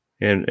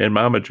 And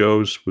Mama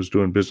Joe's was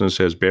doing business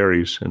as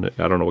Barry's, and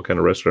I don't know what kind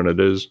of restaurant it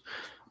is,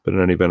 but in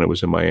any event, it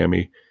was in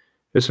Miami.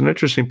 It's an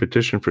interesting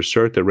petition for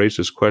cert that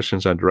raises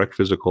questions on direct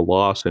physical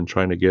loss and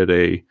trying to get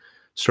a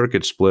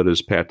circuit split,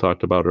 as Pat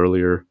talked about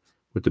earlier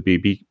with the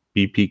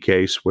BP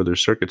case, where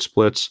there's circuit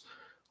splits.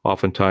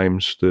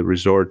 Oftentimes, the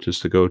resort is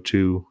to go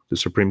to the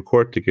Supreme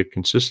Court to get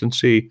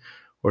consistency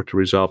or to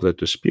resolve that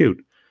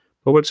dispute.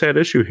 But what's at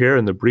issue here,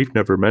 and the brief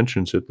never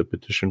mentions it, the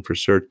petition for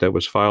cert that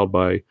was filed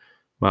by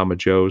Mama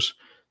Joe's,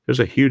 there's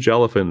a huge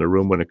elephant in the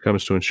room when it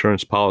comes to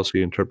insurance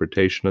policy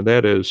interpretation, and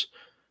that is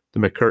the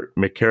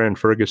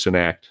McCarran-Ferguson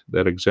Act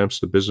that exempts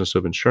the business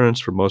of insurance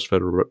from most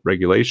federal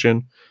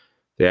regulation.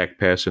 The act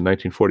passed in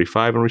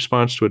 1945 in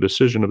response to a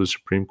decision of the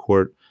Supreme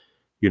Court,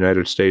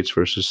 United States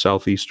versus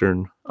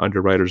Southeastern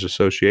Underwriters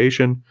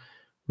Association,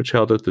 which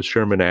held that the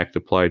Sherman Act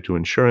applied to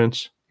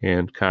insurance,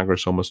 and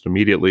Congress almost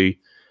immediately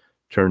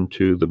turned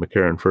to the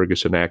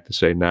McCarran-Ferguson Act to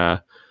say, nah,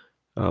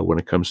 when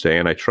it comes to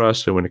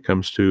antitrust and when it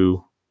comes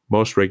to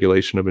most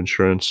regulation of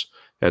insurance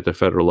at the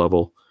federal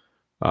level,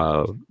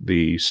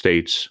 the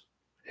states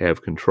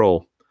have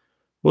control.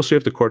 We'll see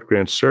if the court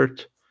grants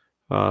cert.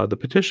 The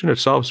petition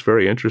itself is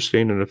very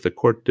interesting, and if the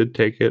court did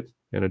take it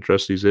and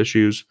address these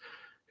issues,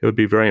 it would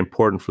be very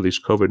important for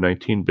these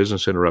COVID-19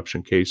 business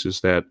interruption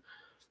cases that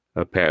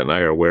Pat and I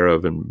are aware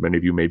of, and many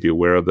of you may be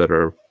aware of, that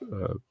are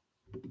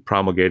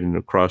promulgating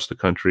across the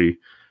country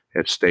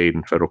at state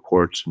and federal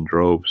courts in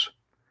droves.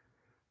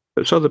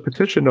 So the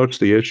petition notes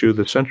the issue.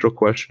 The central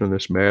question in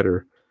this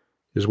matter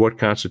is what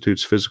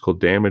constitutes physical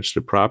damage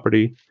to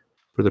property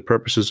for the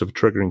purposes of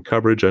triggering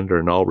coverage under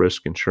an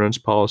all-risk insurance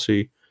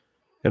policy.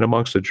 And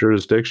amongst the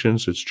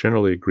jurisdictions, it's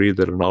generally agreed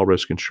that an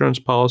all-risk insurance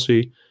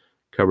policy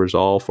covers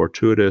all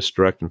fortuitous,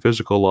 direct, and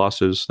physical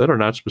losses that are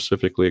not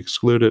specifically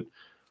excluded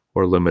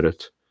or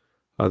limited.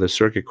 The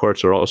circuit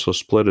courts are also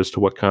split as to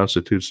what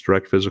constitutes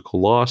direct physical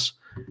loss,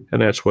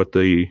 and that's what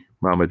the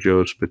Mama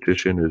Joe's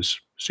petition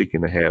is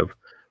seeking to have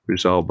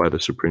resolved by the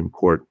Supreme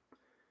Court.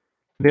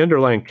 In the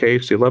underlying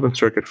case, the 11th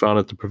Circuit found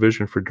that the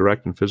provision for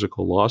direct and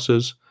physical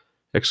losses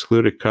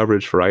excluded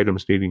coverage for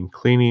items needing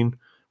cleaning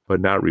but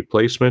not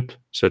replacement,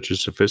 such as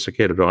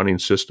sophisticated awning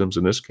systems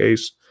in this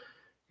case.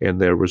 And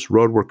there was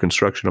roadwork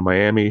construction in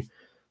Miami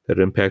that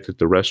impacted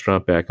the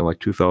restaurant back in like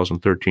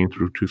 2013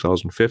 through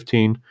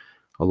 2015.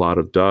 A lot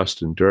of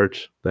dust and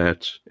dirt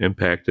that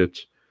impacted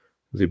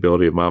the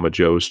ability of Mama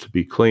Joe's to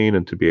be clean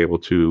and to be able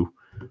to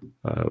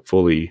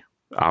fully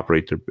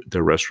operate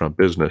their restaurant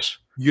business.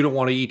 You don't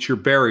want to eat your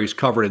berries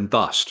covered in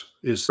dust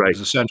is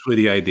essentially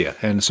the idea.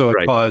 And so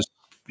it caused,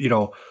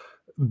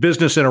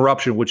 business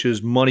interruption, which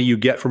is money you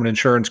get from an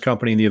insurance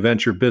company in the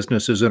event your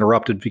business is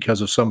interrupted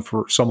because of some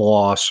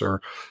loss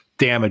or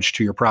damage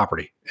to your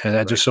property. And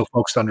that just so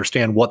folks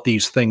understand what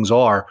these things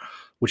are,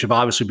 which have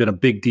obviously been a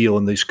big deal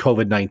in this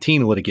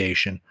COVID-19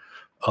 litigation.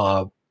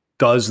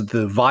 Does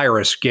the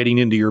virus getting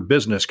into your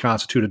business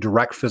constitute a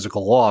direct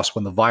physical loss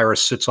when the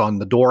virus sits on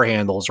the door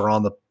handles or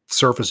on the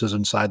surfaces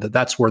inside?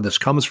 That's where this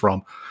comes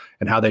from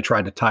and how they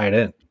tried to tie it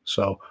in.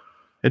 So,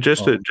 and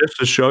just to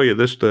show you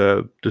this,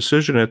 the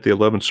decision at the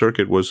 11th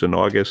Circuit was in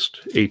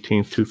August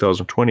 18th,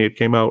 2020. It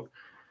came out,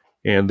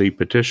 and the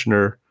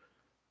petitioner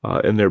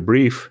in their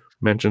brief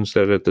mentions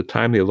that at the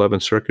time the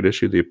 11th Circuit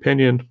issued the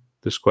opinion,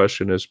 this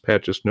question, as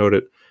Pat just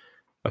noted,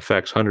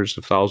 affects hundreds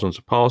of thousands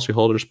of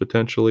policyholders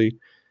potentially.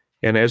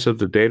 And as of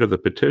the date of the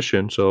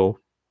petition, so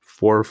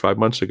 4 or 5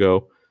 months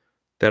ago,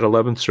 that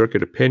 11th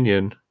Circuit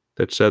opinion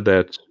that said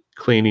that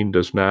cleaning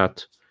does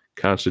not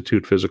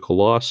constitute physical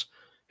loss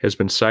has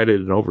been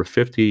cited in over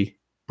 50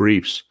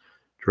 briefs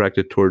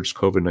directed towards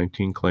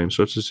COVID-19 claims.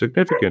 So it's a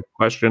significant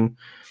question.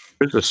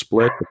 There's a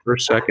split. The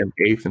First, Second,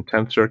 Eighth, and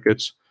 10th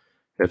Circuits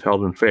have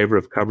held in favor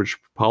of coverage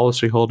for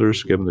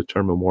policyholders, given the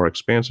term a more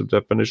expansive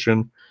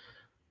definition.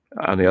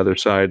 On the other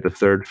side, the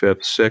 3rd,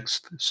 5th,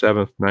 6th,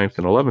 7th, 9th,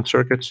 and 11th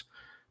Circuits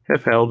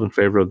have held in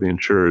favor of the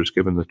insurers,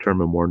 given the term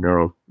a more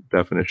narrow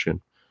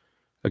definition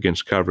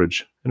against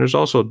coverage. And there's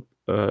also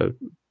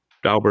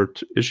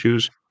Daubert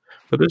issues,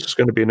 but this is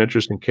going to be an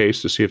interesting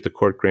case to see if the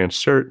court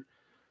grants cert.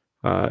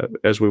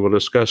 As we will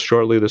discuss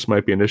shortly, this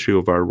might be an issue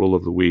of our rule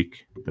of the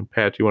week. And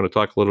Pat, you want to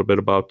talk a little bit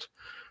about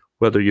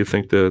whether you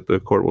think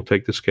the court will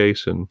take this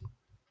case and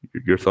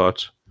your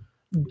thoughts?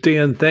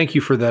 Dan, thank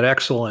you for that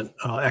excellent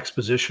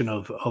exposition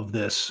of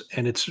this.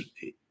 And it's,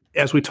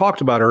 as we talked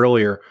about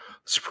earlier,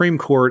 the Supreme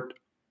Court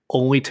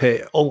only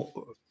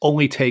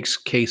takes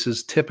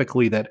cases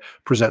typically that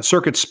present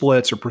circuit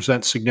splits or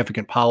present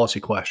significant policy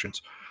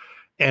questions.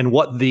 And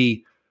what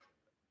the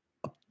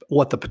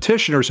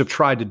petitioners have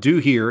tried to do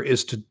here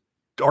is to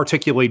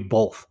articulate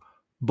both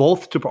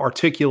to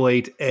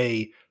articulate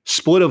a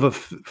split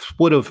of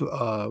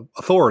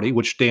authority,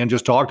 which Dan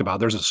just talked about.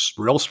 There's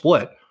a real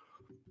split.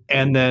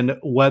 And then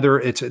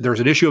whether there's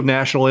an issue of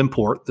national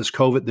import, this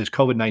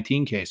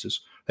COVID-19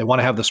 cases, they want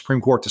to have the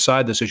Supreme Court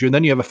decide this issue. And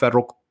then you have a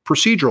federal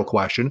procedural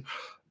question,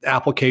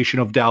 application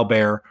of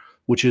Daubert,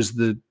 which is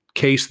the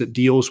case that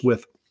deals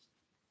with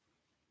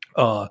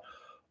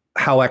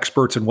how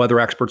experts and whether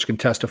experts can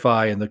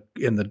testify in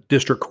the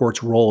district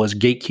court's role as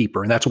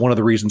gatekeeper, and that's one of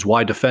the reasons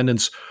why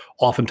defendants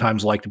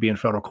oftentimes like to be in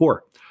federal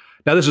court.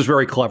 Now, this is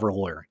very clever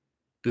lawyering.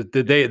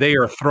 They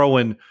are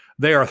throwing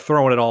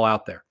it all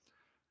out there.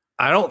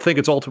 I don't think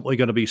it's ultimately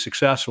going to be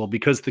successful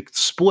because the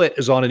split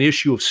is on an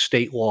issue of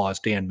state law, as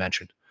Dan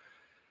mentioned.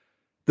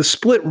 The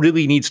split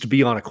really needs to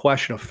be on a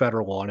question of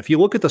federal law. And if you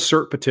look at the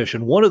cert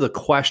petition, one of the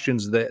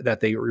questions that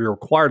they are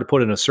required to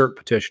put in a cert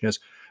petition is,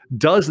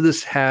 does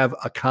this have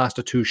a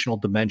constitutional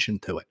dimension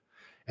to it?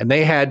 And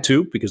they had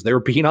to, because they were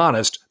being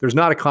honest, there's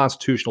not a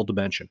constitutional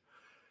dimension.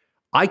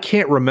 I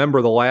can't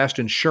remember the last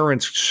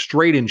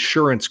straight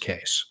insurance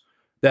case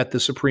that the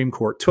Supreme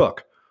Court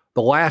took.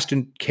 The last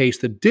case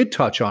that did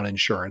touch on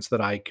insurance that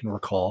I can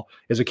recall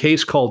is a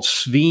case called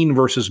Sveen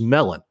versus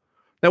Mellon.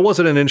 That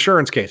wasn't an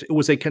insurance case. It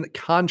was a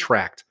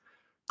contract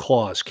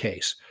clause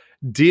case.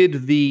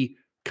 Did the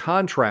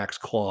contracts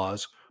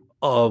clause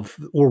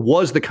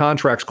was the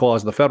contracts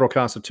clause of the federal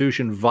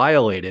constitution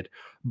violated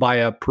by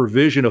a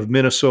provision of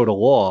Minnesota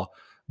law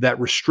that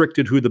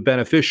restricted who the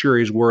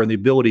beneficiaries were and the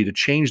ability to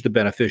change the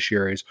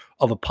beneficiaries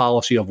of a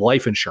policy of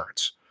life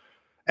insurance?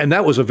 And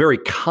that was a very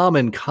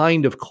common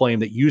kind of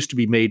claim that used to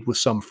be made with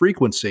some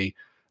frequency,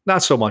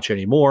 not so much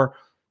anymore,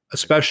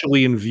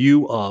 especially in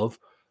view of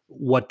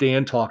what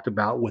Dan talked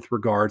about with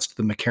regards to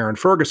the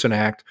McCarran-Ferguson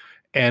Act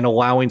and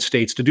allowing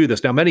states to do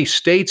this. Now, many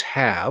states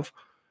have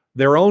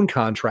their own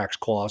contracts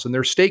clause in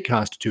their state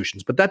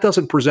constitutions, but that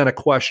doesn't present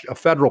a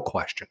federal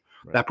question.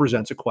 Right. That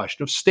presents a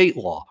question of state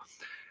law.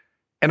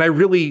 And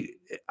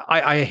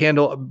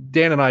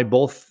Dan and I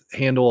both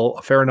handle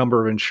a fair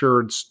number of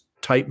insureds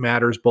type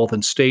matters, both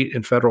in state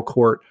and federal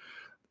court,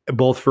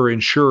 both for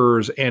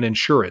insurers and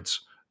insureds.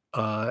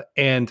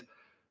 And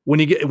when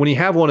you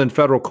have one in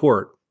federal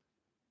court,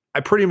 I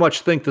pretty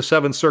much think the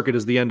Seventh Circuit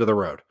is the end of the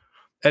road.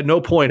 At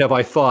no point have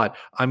I thought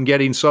I'm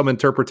getting some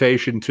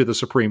interpretation to the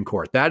Supreme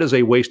Court. That is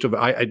a waste of,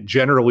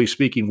 generally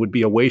speaking, would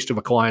be a waste of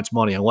a client's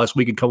money unless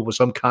we can come up with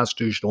some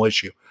constitutional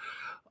issue.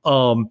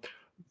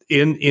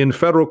 In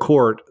federal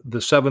court,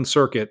 the Seventh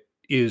Circuit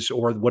is,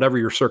 or whatever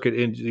your circuit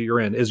you're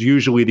in, is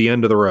usually the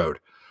end of the road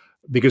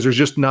because there's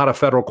just not a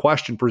federal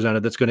question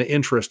presented that's going to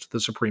interest the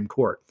Supreme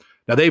Court.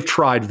 Now, they've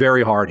tried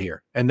very hard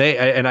here, and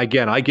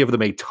again, I give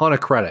them a ton of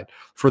credit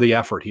for the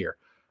effort here.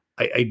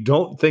 I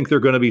don't think they're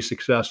going to be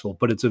successful,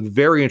 but it's a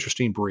very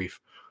interesting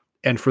brief.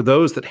 And for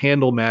those that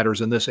handle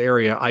matters in this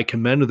area, I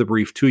commend the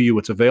brief to you.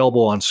 It's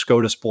available on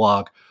SCOTUS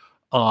blog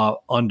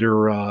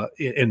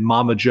in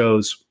Mama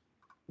Joe's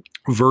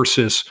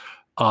versus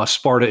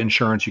Sparta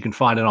Insurance. You can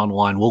find it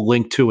online. We'll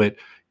link to it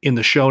in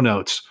the show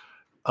notes.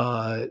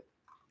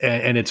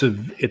 And it's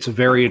a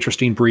very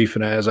interesting brief.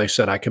 And as I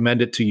said, I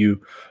commend it to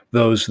you,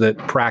 those that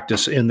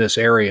practice in this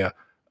area.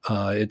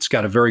 It's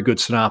got a very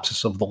good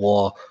synopsis of the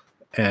law.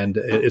 And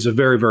it is a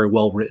very, very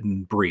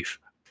well-written brief.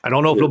 I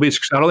don't know if it'll be.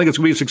 I don't think it's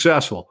going to be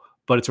successful,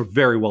 but it's a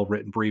very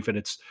well-written brief, and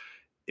it's,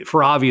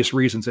 for obvious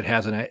reasons, it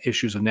has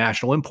issues of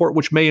national import,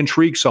 which may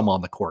intrigue some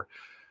on the court.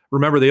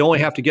 Remember, they only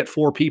have to get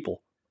 4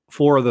 people,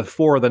 four of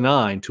the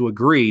 9, to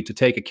agree to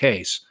take a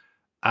case.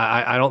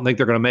 I don't think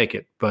they're going to make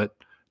it, but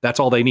that's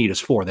all they need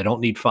is 4. They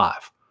don't need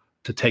 5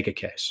 to take a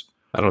case.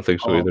 I don't think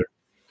so either.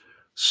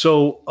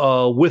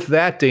 So with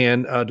that,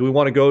 Dan, do we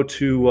want to go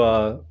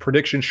to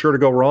predictions sure to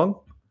go wrong?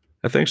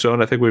 I think so,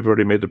 and I think we've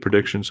already made the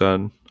predictions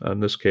on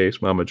this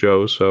case, Mama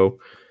Joe. So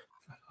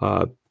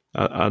on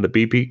the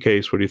BP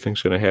case, what do you think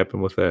is going to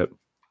happen with that?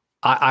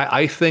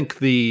 I think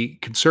the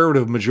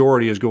conservative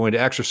majority is going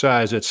to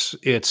exercise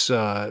its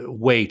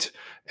weight,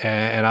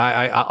 and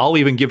I'll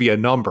even give you a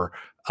number.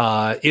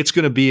 It's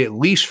going to be at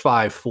least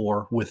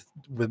 5-4, with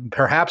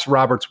perhaps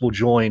Roberts will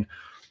join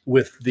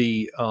with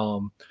the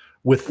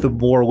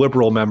more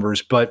liberal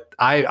members, but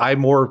I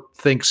more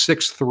think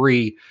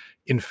 6-3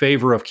 in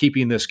favor of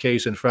keeping this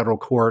case in federal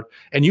court.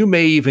 And you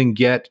may even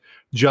get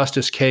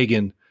Justice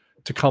Kagan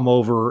to come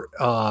over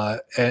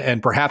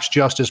and perhaps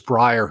Justice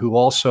Breyer, who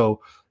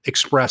also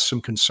expressed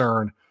some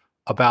concern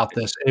about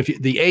this. And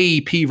if the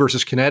AEP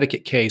versus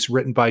Connecticut case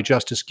written by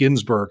Justice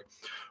Ginsburg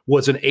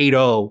was an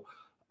 8-0,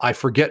 I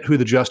forget who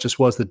the justice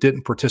was that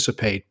didn't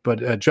participate,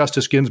 but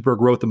Justice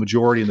Ginsburg wrote the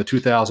majority in the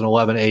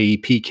 2011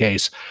 AEP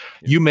case.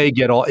 You may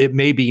get it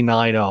may be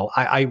 9-0.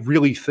 I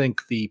really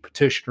think the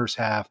petitioners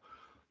have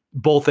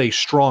both a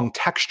strong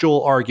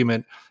textual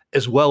argument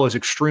as well as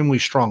extremely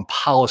strong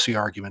policy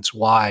arguments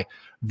why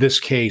this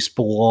case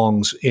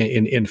belongs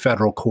in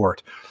federal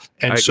court.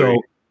 And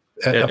so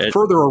a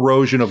further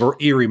erosion of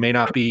Erie may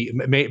not be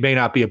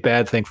a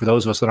bad thing for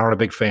those of us that aren't a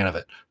big fan of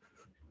it.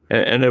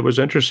 And it was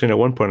interesting at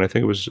one point, I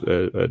think it was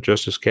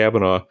Justice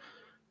Kavanaugh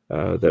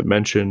that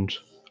mentioned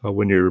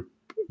when you're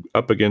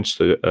up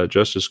against a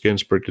Justice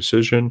Ginsburg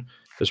decision,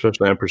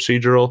 especially on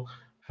procedural,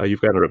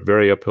 you've got a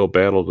very uphill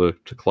battle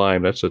to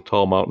climb. That's a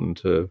tall mountain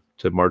to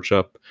march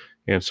up.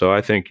 And so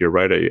I think you're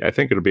right. I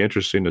think it'll be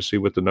interesting to see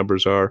what the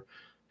numbers are.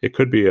 It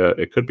could be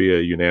a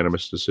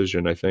unanimous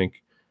decision, I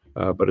think.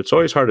 But it's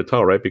always hard to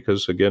tell, right?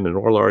 Because again, in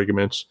oral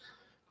arguments,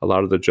 a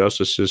lot of the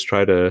justices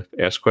try to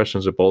ask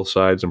questions at both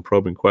sides and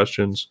probing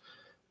questions.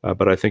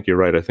 But I think you're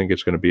right. I think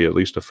it's going to be at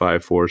least a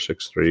 5-4,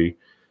 6-3,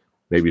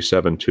 maybe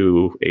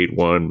 7-2,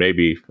 8-1,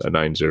 maybe a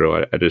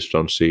 9-0. I just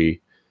don't see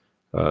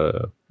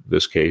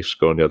this case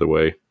going the other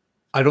way.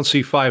 I don't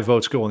see 5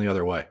 votes going the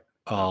other way.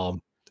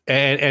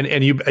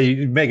 And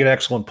you make an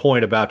excellent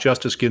point about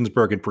Justice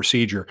Ginsburg and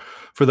procedure.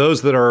 For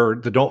those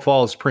that don't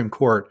follow the Supreme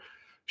Court,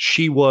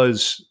 she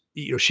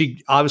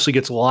obviously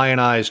gets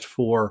lionized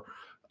for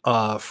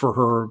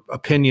her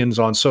opinions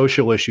on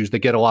social issues that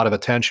get a lot of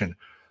attention.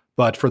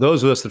 But for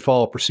those of us that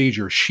follow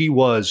procedure, she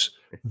was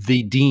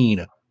the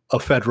dean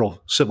of federal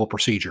civil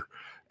procedure,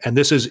 and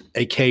this is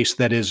a case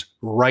that is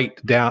right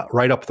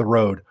up the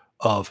road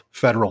of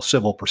federal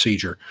civil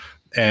procedure.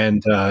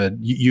 And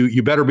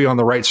you better be on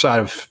the right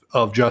side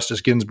of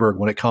Justice Ginsburg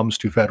when it comes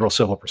to federal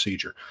civil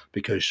procedure,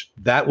 because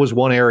that was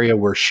one area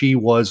where she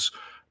was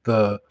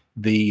the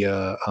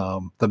maven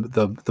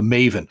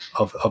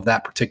of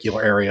that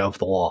particular area of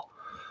the law.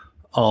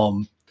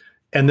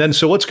 And then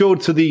so let's go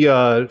to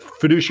the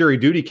fiduciary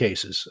duty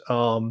cases,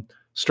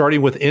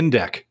 starting with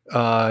INDEC.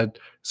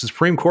 Is the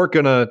Supreme Court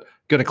going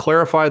to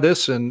clarify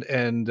this, and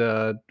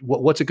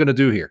what's it going to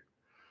do here?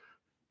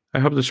 I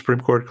hope the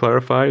Supreme Court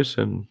clarifies,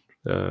 and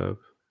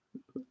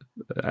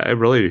I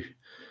really,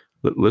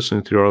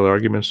 listening to all the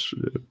arguments,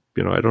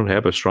 I don't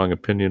have a strong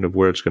opinion of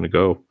where it's going to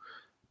go.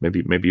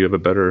 Maybe you have a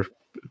better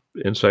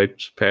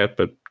insight, Pat,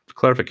 but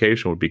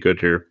clarification would be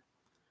good here.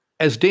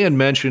 As Dan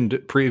mentioned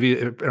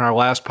in our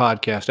last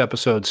podcast,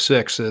 episode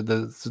 6,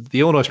 the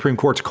Illinois Supreme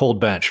Court's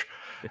cold bench,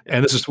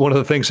 and this is one of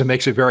the things that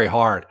makes it very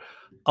hard.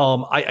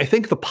 I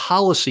think the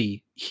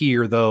policy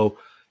here, though,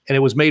 and it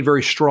was made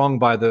very strong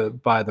by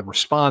the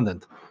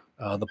respondent,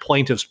 the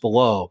plaintiffs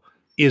below,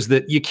 is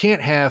that you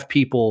can't have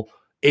people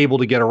able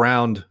to get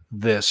around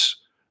this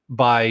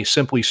by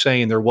simply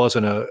saying there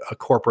wasn't a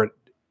corporate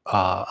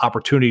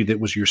opportunity that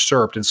was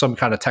usurped in some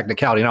kind of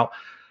technicality. Now,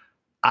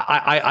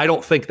 I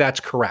don't think that's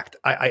correct.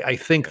 I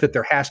think that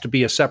there has to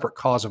be a separate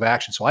cause of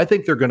action. So I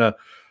think they're going to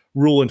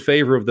rule in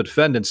favor of the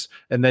defendants,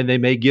 and then they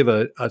may give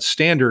a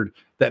standard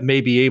that may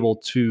be able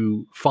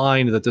to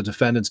find that the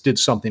defendants did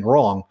something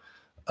wrong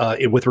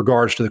with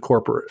regards to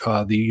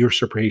the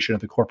usurpation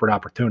of the corporate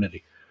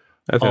opportunity.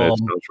 I think that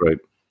sounds right.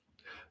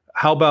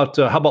 How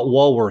about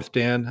Walworth,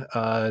 Dan?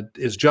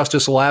 Is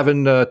Justice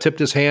Lavin tipped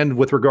his hand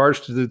with regards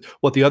to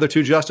what the other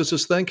 2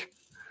 justices think?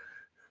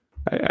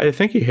 I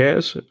think he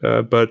has,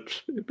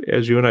 but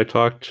as you and I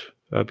talked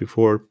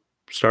before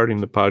starting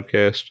the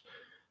podcast,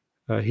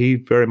 he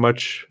very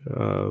much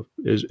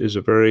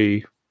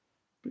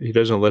he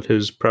doesn't let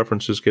his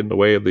preferences get in the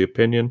way of the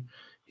opinion.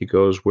 He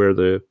goes where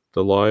the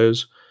law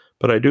is.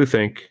 But I do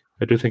think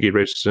he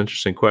raises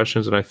interesting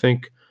questions, and I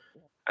think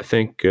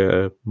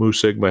Mu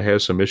Sigma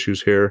has some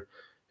issues here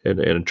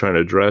in trying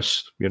to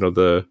address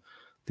the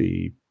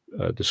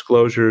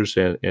disclosures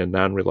and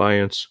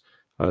non-reliance.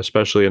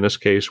 Especially in this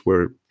case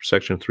where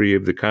Section 3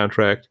 of the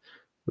contract,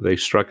 they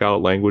struck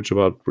out language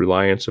about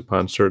reliance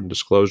upon certain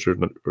disclosure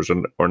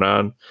or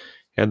none.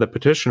 And the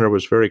petitioner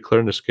was very clear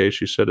in this case.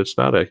 She said it's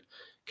not a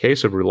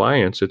case of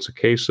reliance. It's a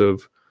case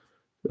of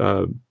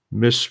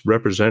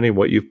misrepresenting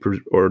what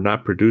or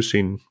not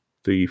producing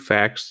the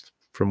facts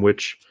from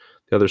which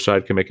the other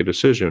side can make a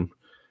decision.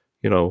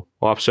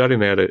 Offsetting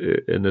that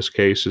in this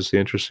case is the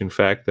interesting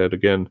fact that,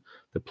 again,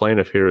 the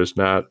plaintiff here is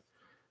not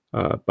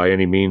by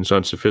any means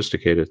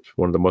unsophisticated,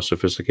 one of the most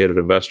sophisticated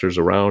investors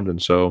around.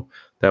 And so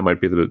that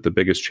might be the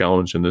biggest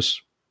challenge in this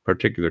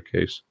particular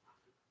case.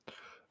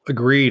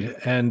 Agreed.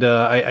 And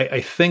I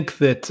think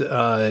that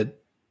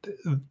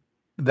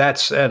that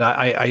said,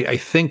 I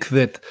think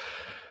that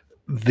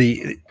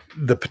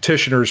the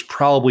petitioners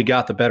probably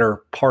got the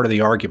better part of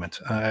the argument.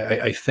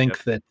 I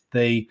think that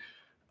they,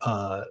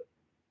 but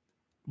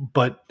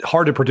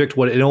hard to predict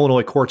what an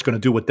Illinois court's going to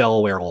do with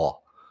Delaware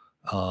law.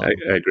 I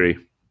agree.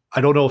 I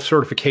don't know if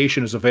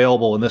certification is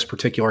available in this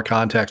particular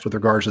context with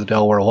regards to the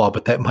Delaware law,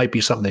 but that might be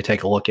something they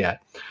take a look at.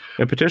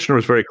 And petitioner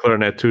was very clear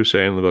on that too,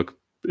 saying, look,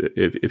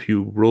 if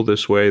you rule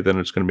this way, then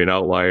it's going to be an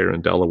outlier,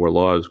 and Delaware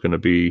law is going to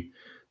be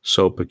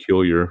so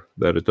peculiar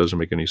that it doesn't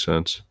make any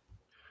sense.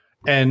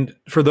 And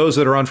for those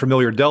that are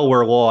unfamiliar,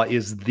 Delaware law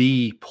is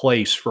the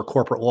place for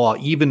corporate law,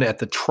 even at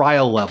the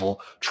trial level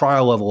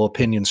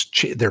opinions.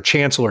 Their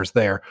chancellors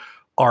there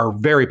are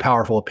very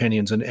powerful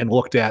opinions and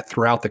looked at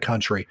throughout the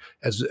country,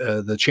 as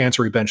the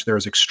Chancery bench there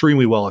is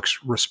extremely well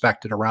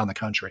respected around the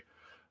country.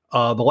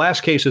 The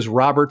last case is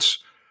Roberts,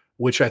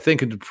 which I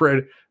think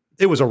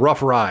it was a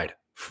rough ride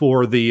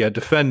for the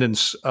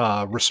defendants,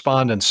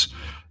 respondents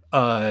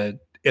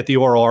at the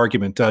oral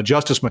argument.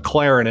 Justice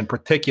McLaren in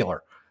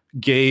particular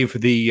gave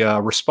the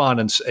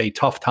respondents a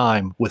tough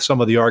time with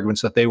some of the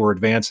arguments that they were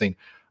advancing.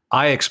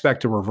 I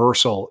expect a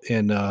reversal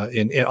in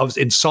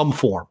some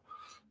form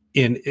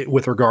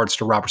with regards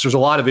to Roberts. There's a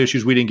lot of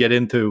issues we didn't get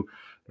into,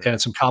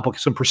 and some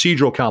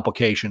procedural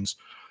complications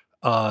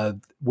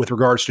with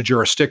regards to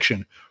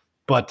jurisdiction.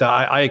 But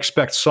I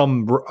expect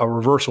a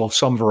reversal of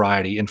some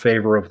variety in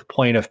favor of the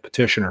plaintiff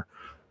petitioner,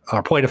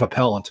 plaintiff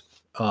appellant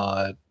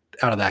out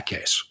of that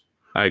case.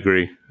 I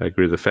agree.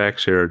 The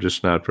facts here are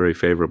just not very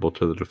favorable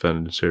to the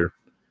defendants here.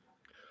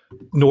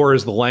 nor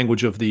is the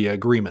language of the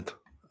agreement.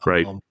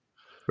 Right.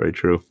 Very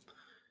true.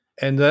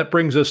 And that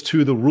brings us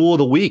to the rule of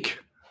the week.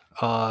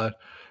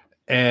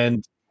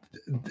 And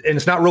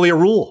it's not really a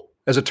rule,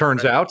 as it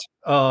turns out.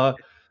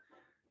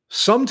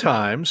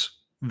 Sometimes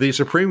the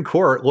Supreme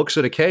Court looks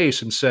at a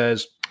case and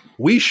says,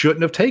 we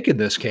shouldn't have taken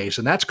this case.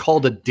 And that's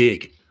called a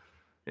dig.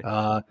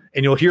 And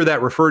you'll hear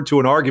that referred to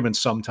in arguments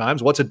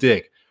sometimes. What's a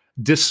dig?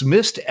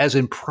 Dismissed as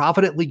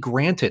improvidently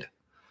granted.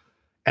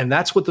 And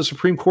that's what the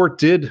Supreme Court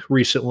did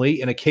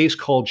recently in a case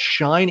called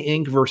Shine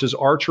Inc. versus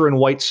Archer and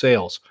White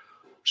Sales,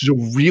 which is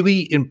a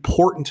really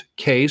important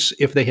case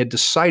if they had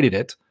decided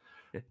it.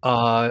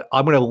 I'm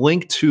going to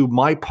link to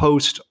my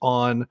post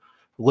on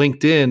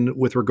LinkedIn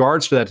with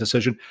regards to that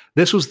decision.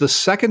 This was the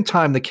second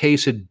time the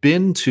case had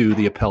been to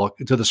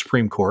the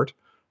Supreme Court,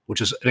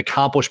 which is an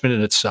accomplishment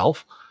in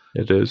itself.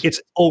 It is.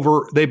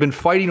 They've been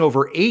fighting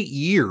over 8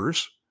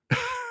 years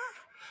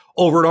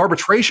over an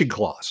arbitration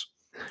clause.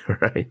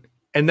 Right.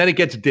 And then it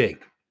gets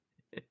digged.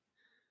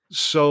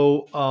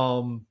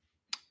 So,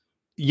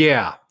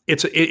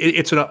 it's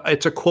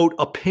a quote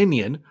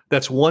opinion.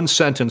 That's one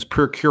sentence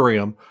per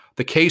curiam.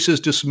 The case is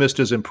dismissed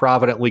as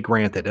improvidently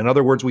granted. In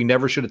other words, we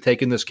never should have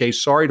taken this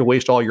case. Sorry to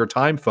waste all your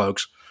time,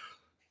 folks.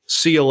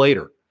 See you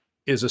later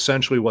is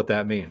essentially what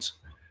that means.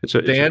 It's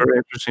a very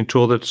interesting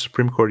tool that the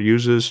Supreme Court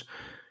uses.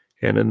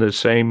 And in the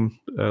same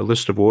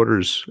list of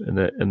orders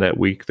in that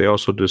week, they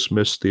also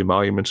dismissed the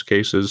emoluments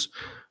cases.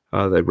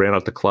 They ran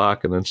out the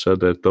clock and then said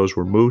that those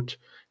were moot,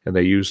 and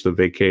they used the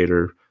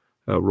vacator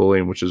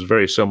ruling, which is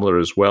very similar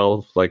as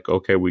well. Like,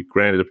 okay, we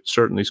granted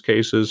certain these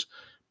cases,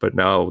 but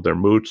now they're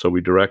moot, so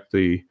we direct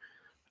the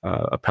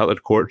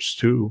appellate courts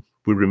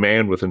we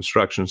remand with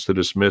instructions to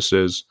dismiss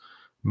as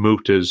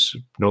moot is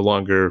no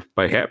longer,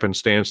 by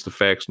happenstance, the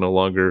facts no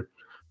longer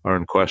are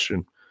in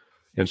question.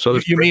 And so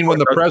you mean when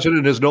the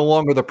president is no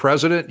longer the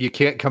president, you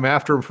can't come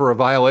after him for a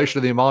violation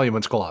of the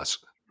emoluments clause?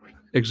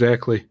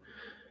 Exactly.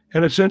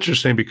 And it's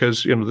interesting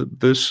because,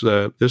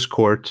 this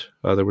court,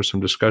 there was some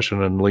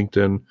discussion on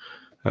LinkedIn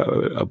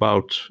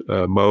about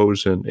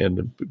Mose and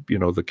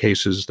the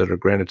cases that are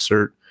granted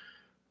cert.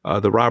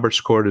 The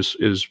Roberts Court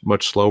is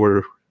much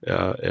slower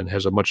and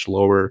has a much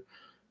lower,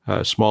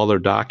 smaller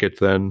docket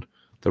than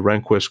the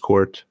Rehnquist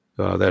Court.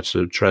 That's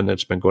a trend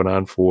that's been going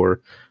on for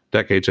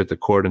decades at the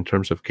court in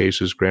terms of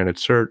cases granted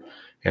cert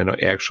and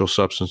actual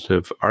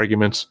substantive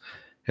arguments.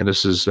 And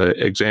this is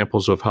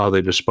examples of how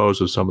they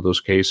dispose of some of those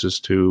cases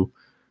to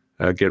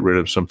get rid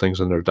of some things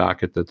in their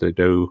docket that they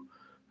do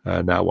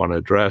not want to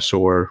address,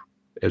 or,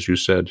 as you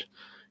said,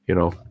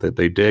 that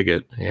they dig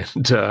it.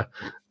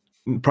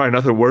 And probably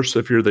nothing worse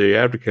if you're the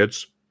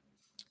advocates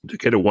to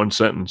get a one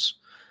sentence.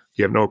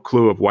 You have no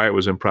clue of why it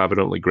was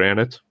improvidently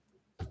granted,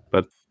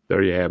 but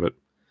there you have it.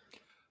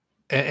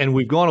 And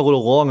we've gone a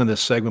little long in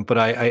this segment, but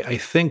I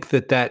think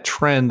that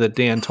trend that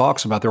Dan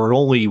talks about, there were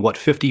only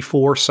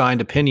 54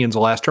 signed opinions the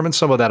last term, and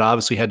some of that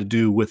obviously had to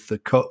do with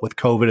with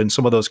COVID, and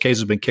some of those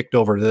cases have been kicked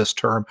over to this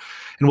term,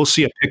 and we'll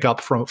see a pickup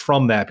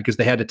from that because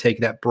they had to take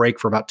that break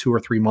for about 2 or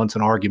 3 months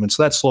in arguments,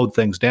 so that slowed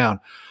things down.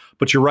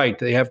 But you're right,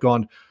 they have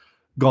gone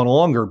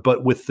longer,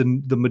 but with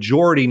the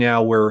majority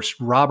now, where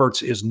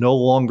Roberts is no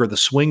longer the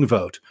swing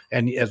vote,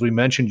 and as we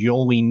mentioned, you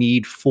only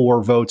need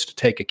 4 votes to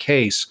take a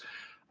case.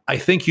 I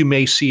think you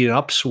may see an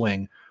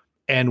upswing,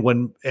 and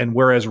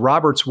whereas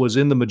Roberts was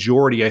in the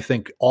majority, I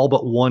think all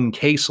but one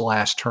case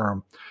last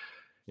term,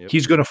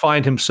 he's going to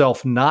find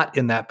himself not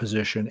in that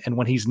position. And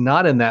when he's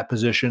not in that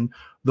position,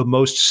 the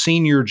most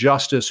senior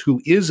justice who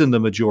is in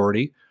the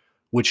majority,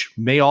 which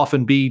may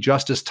often be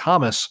Justice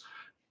Thomas,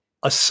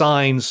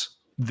 assigns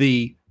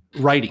the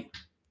writing.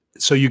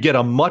 So you get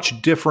a much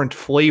different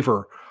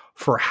flavor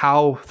for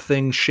how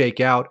things shake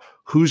out,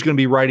 who's going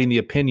to be writing the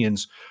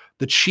opinions.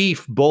 The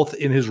chief, both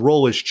in his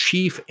role as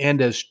chief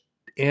and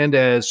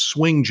as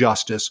swing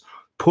justice,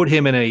 put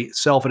him in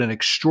an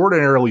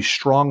extraordinarily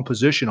strong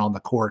position on the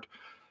court.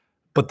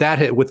 But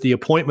with the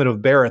appointment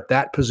of Barrett,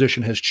 that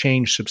position has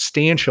changed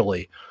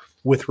substantially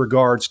with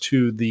regards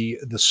to the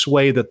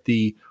sway that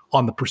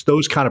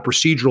those kind of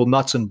procedural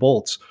nuts and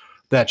bolts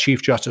that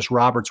Chief Justice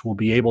Roberts will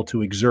be able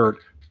to exert,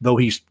 though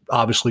he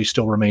obviously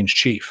still remains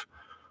chief.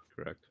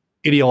 Correct.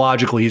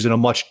 Ideologically, he's in a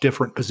much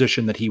different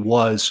position than he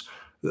was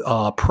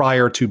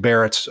prior to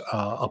Barrett's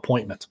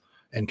appointment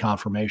and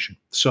confirmation.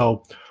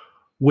 So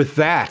with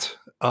that,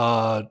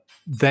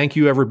 thank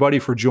you everybody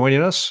for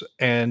joining us,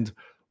 and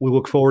we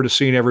look forward to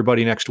seeing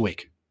everybody next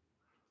week.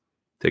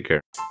 Take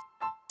care.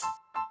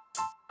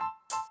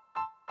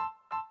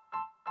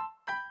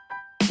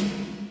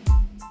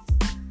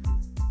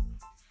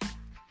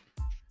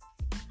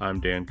 I'm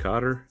Dan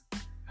Cotter,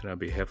 and on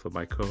behalf of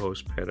my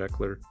co-host Pat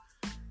Eckler,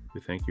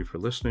 we thank you for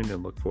listening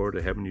and look forward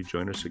to having you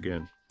join us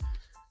again.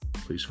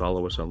 Please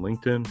follow us on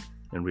LinkedIn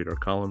and read our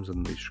columns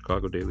in the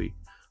Chicago Daily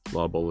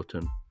Law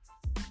Bulletin.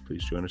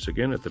 Please join us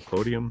again at the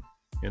podium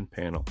and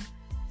panel.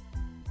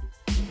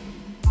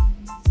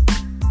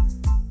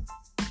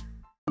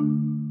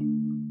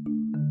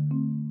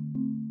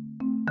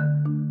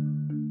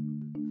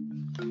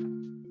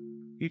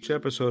 Each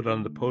episode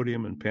on the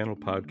Podium and Panel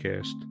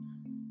podcast,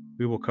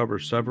 We will cover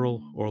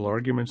several oral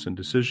arguments and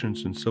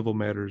decisions in civil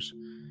matters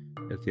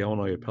at the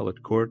Illinois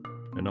Appellate Court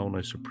and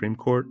Illinois Supreme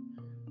Court,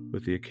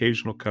 with the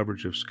occasional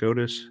coverage of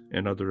SCOTUS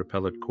and other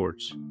appellate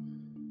courts.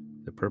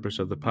 The purpose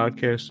of the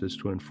podcast is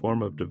to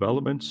inform of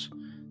developments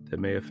that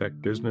may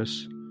affect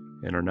business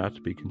and are not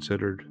to be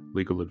considered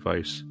legal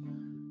advice.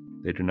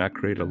 They do not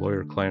create a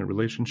lawyer-client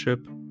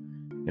relationship.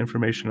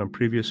 Information on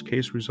previous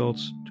case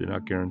results do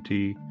not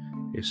guarantee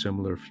a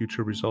similar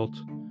future result.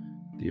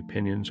 The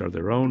opinions are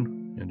their own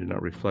and do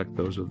not reflect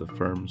those of the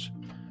firms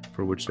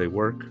for which they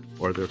work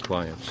or their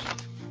clients.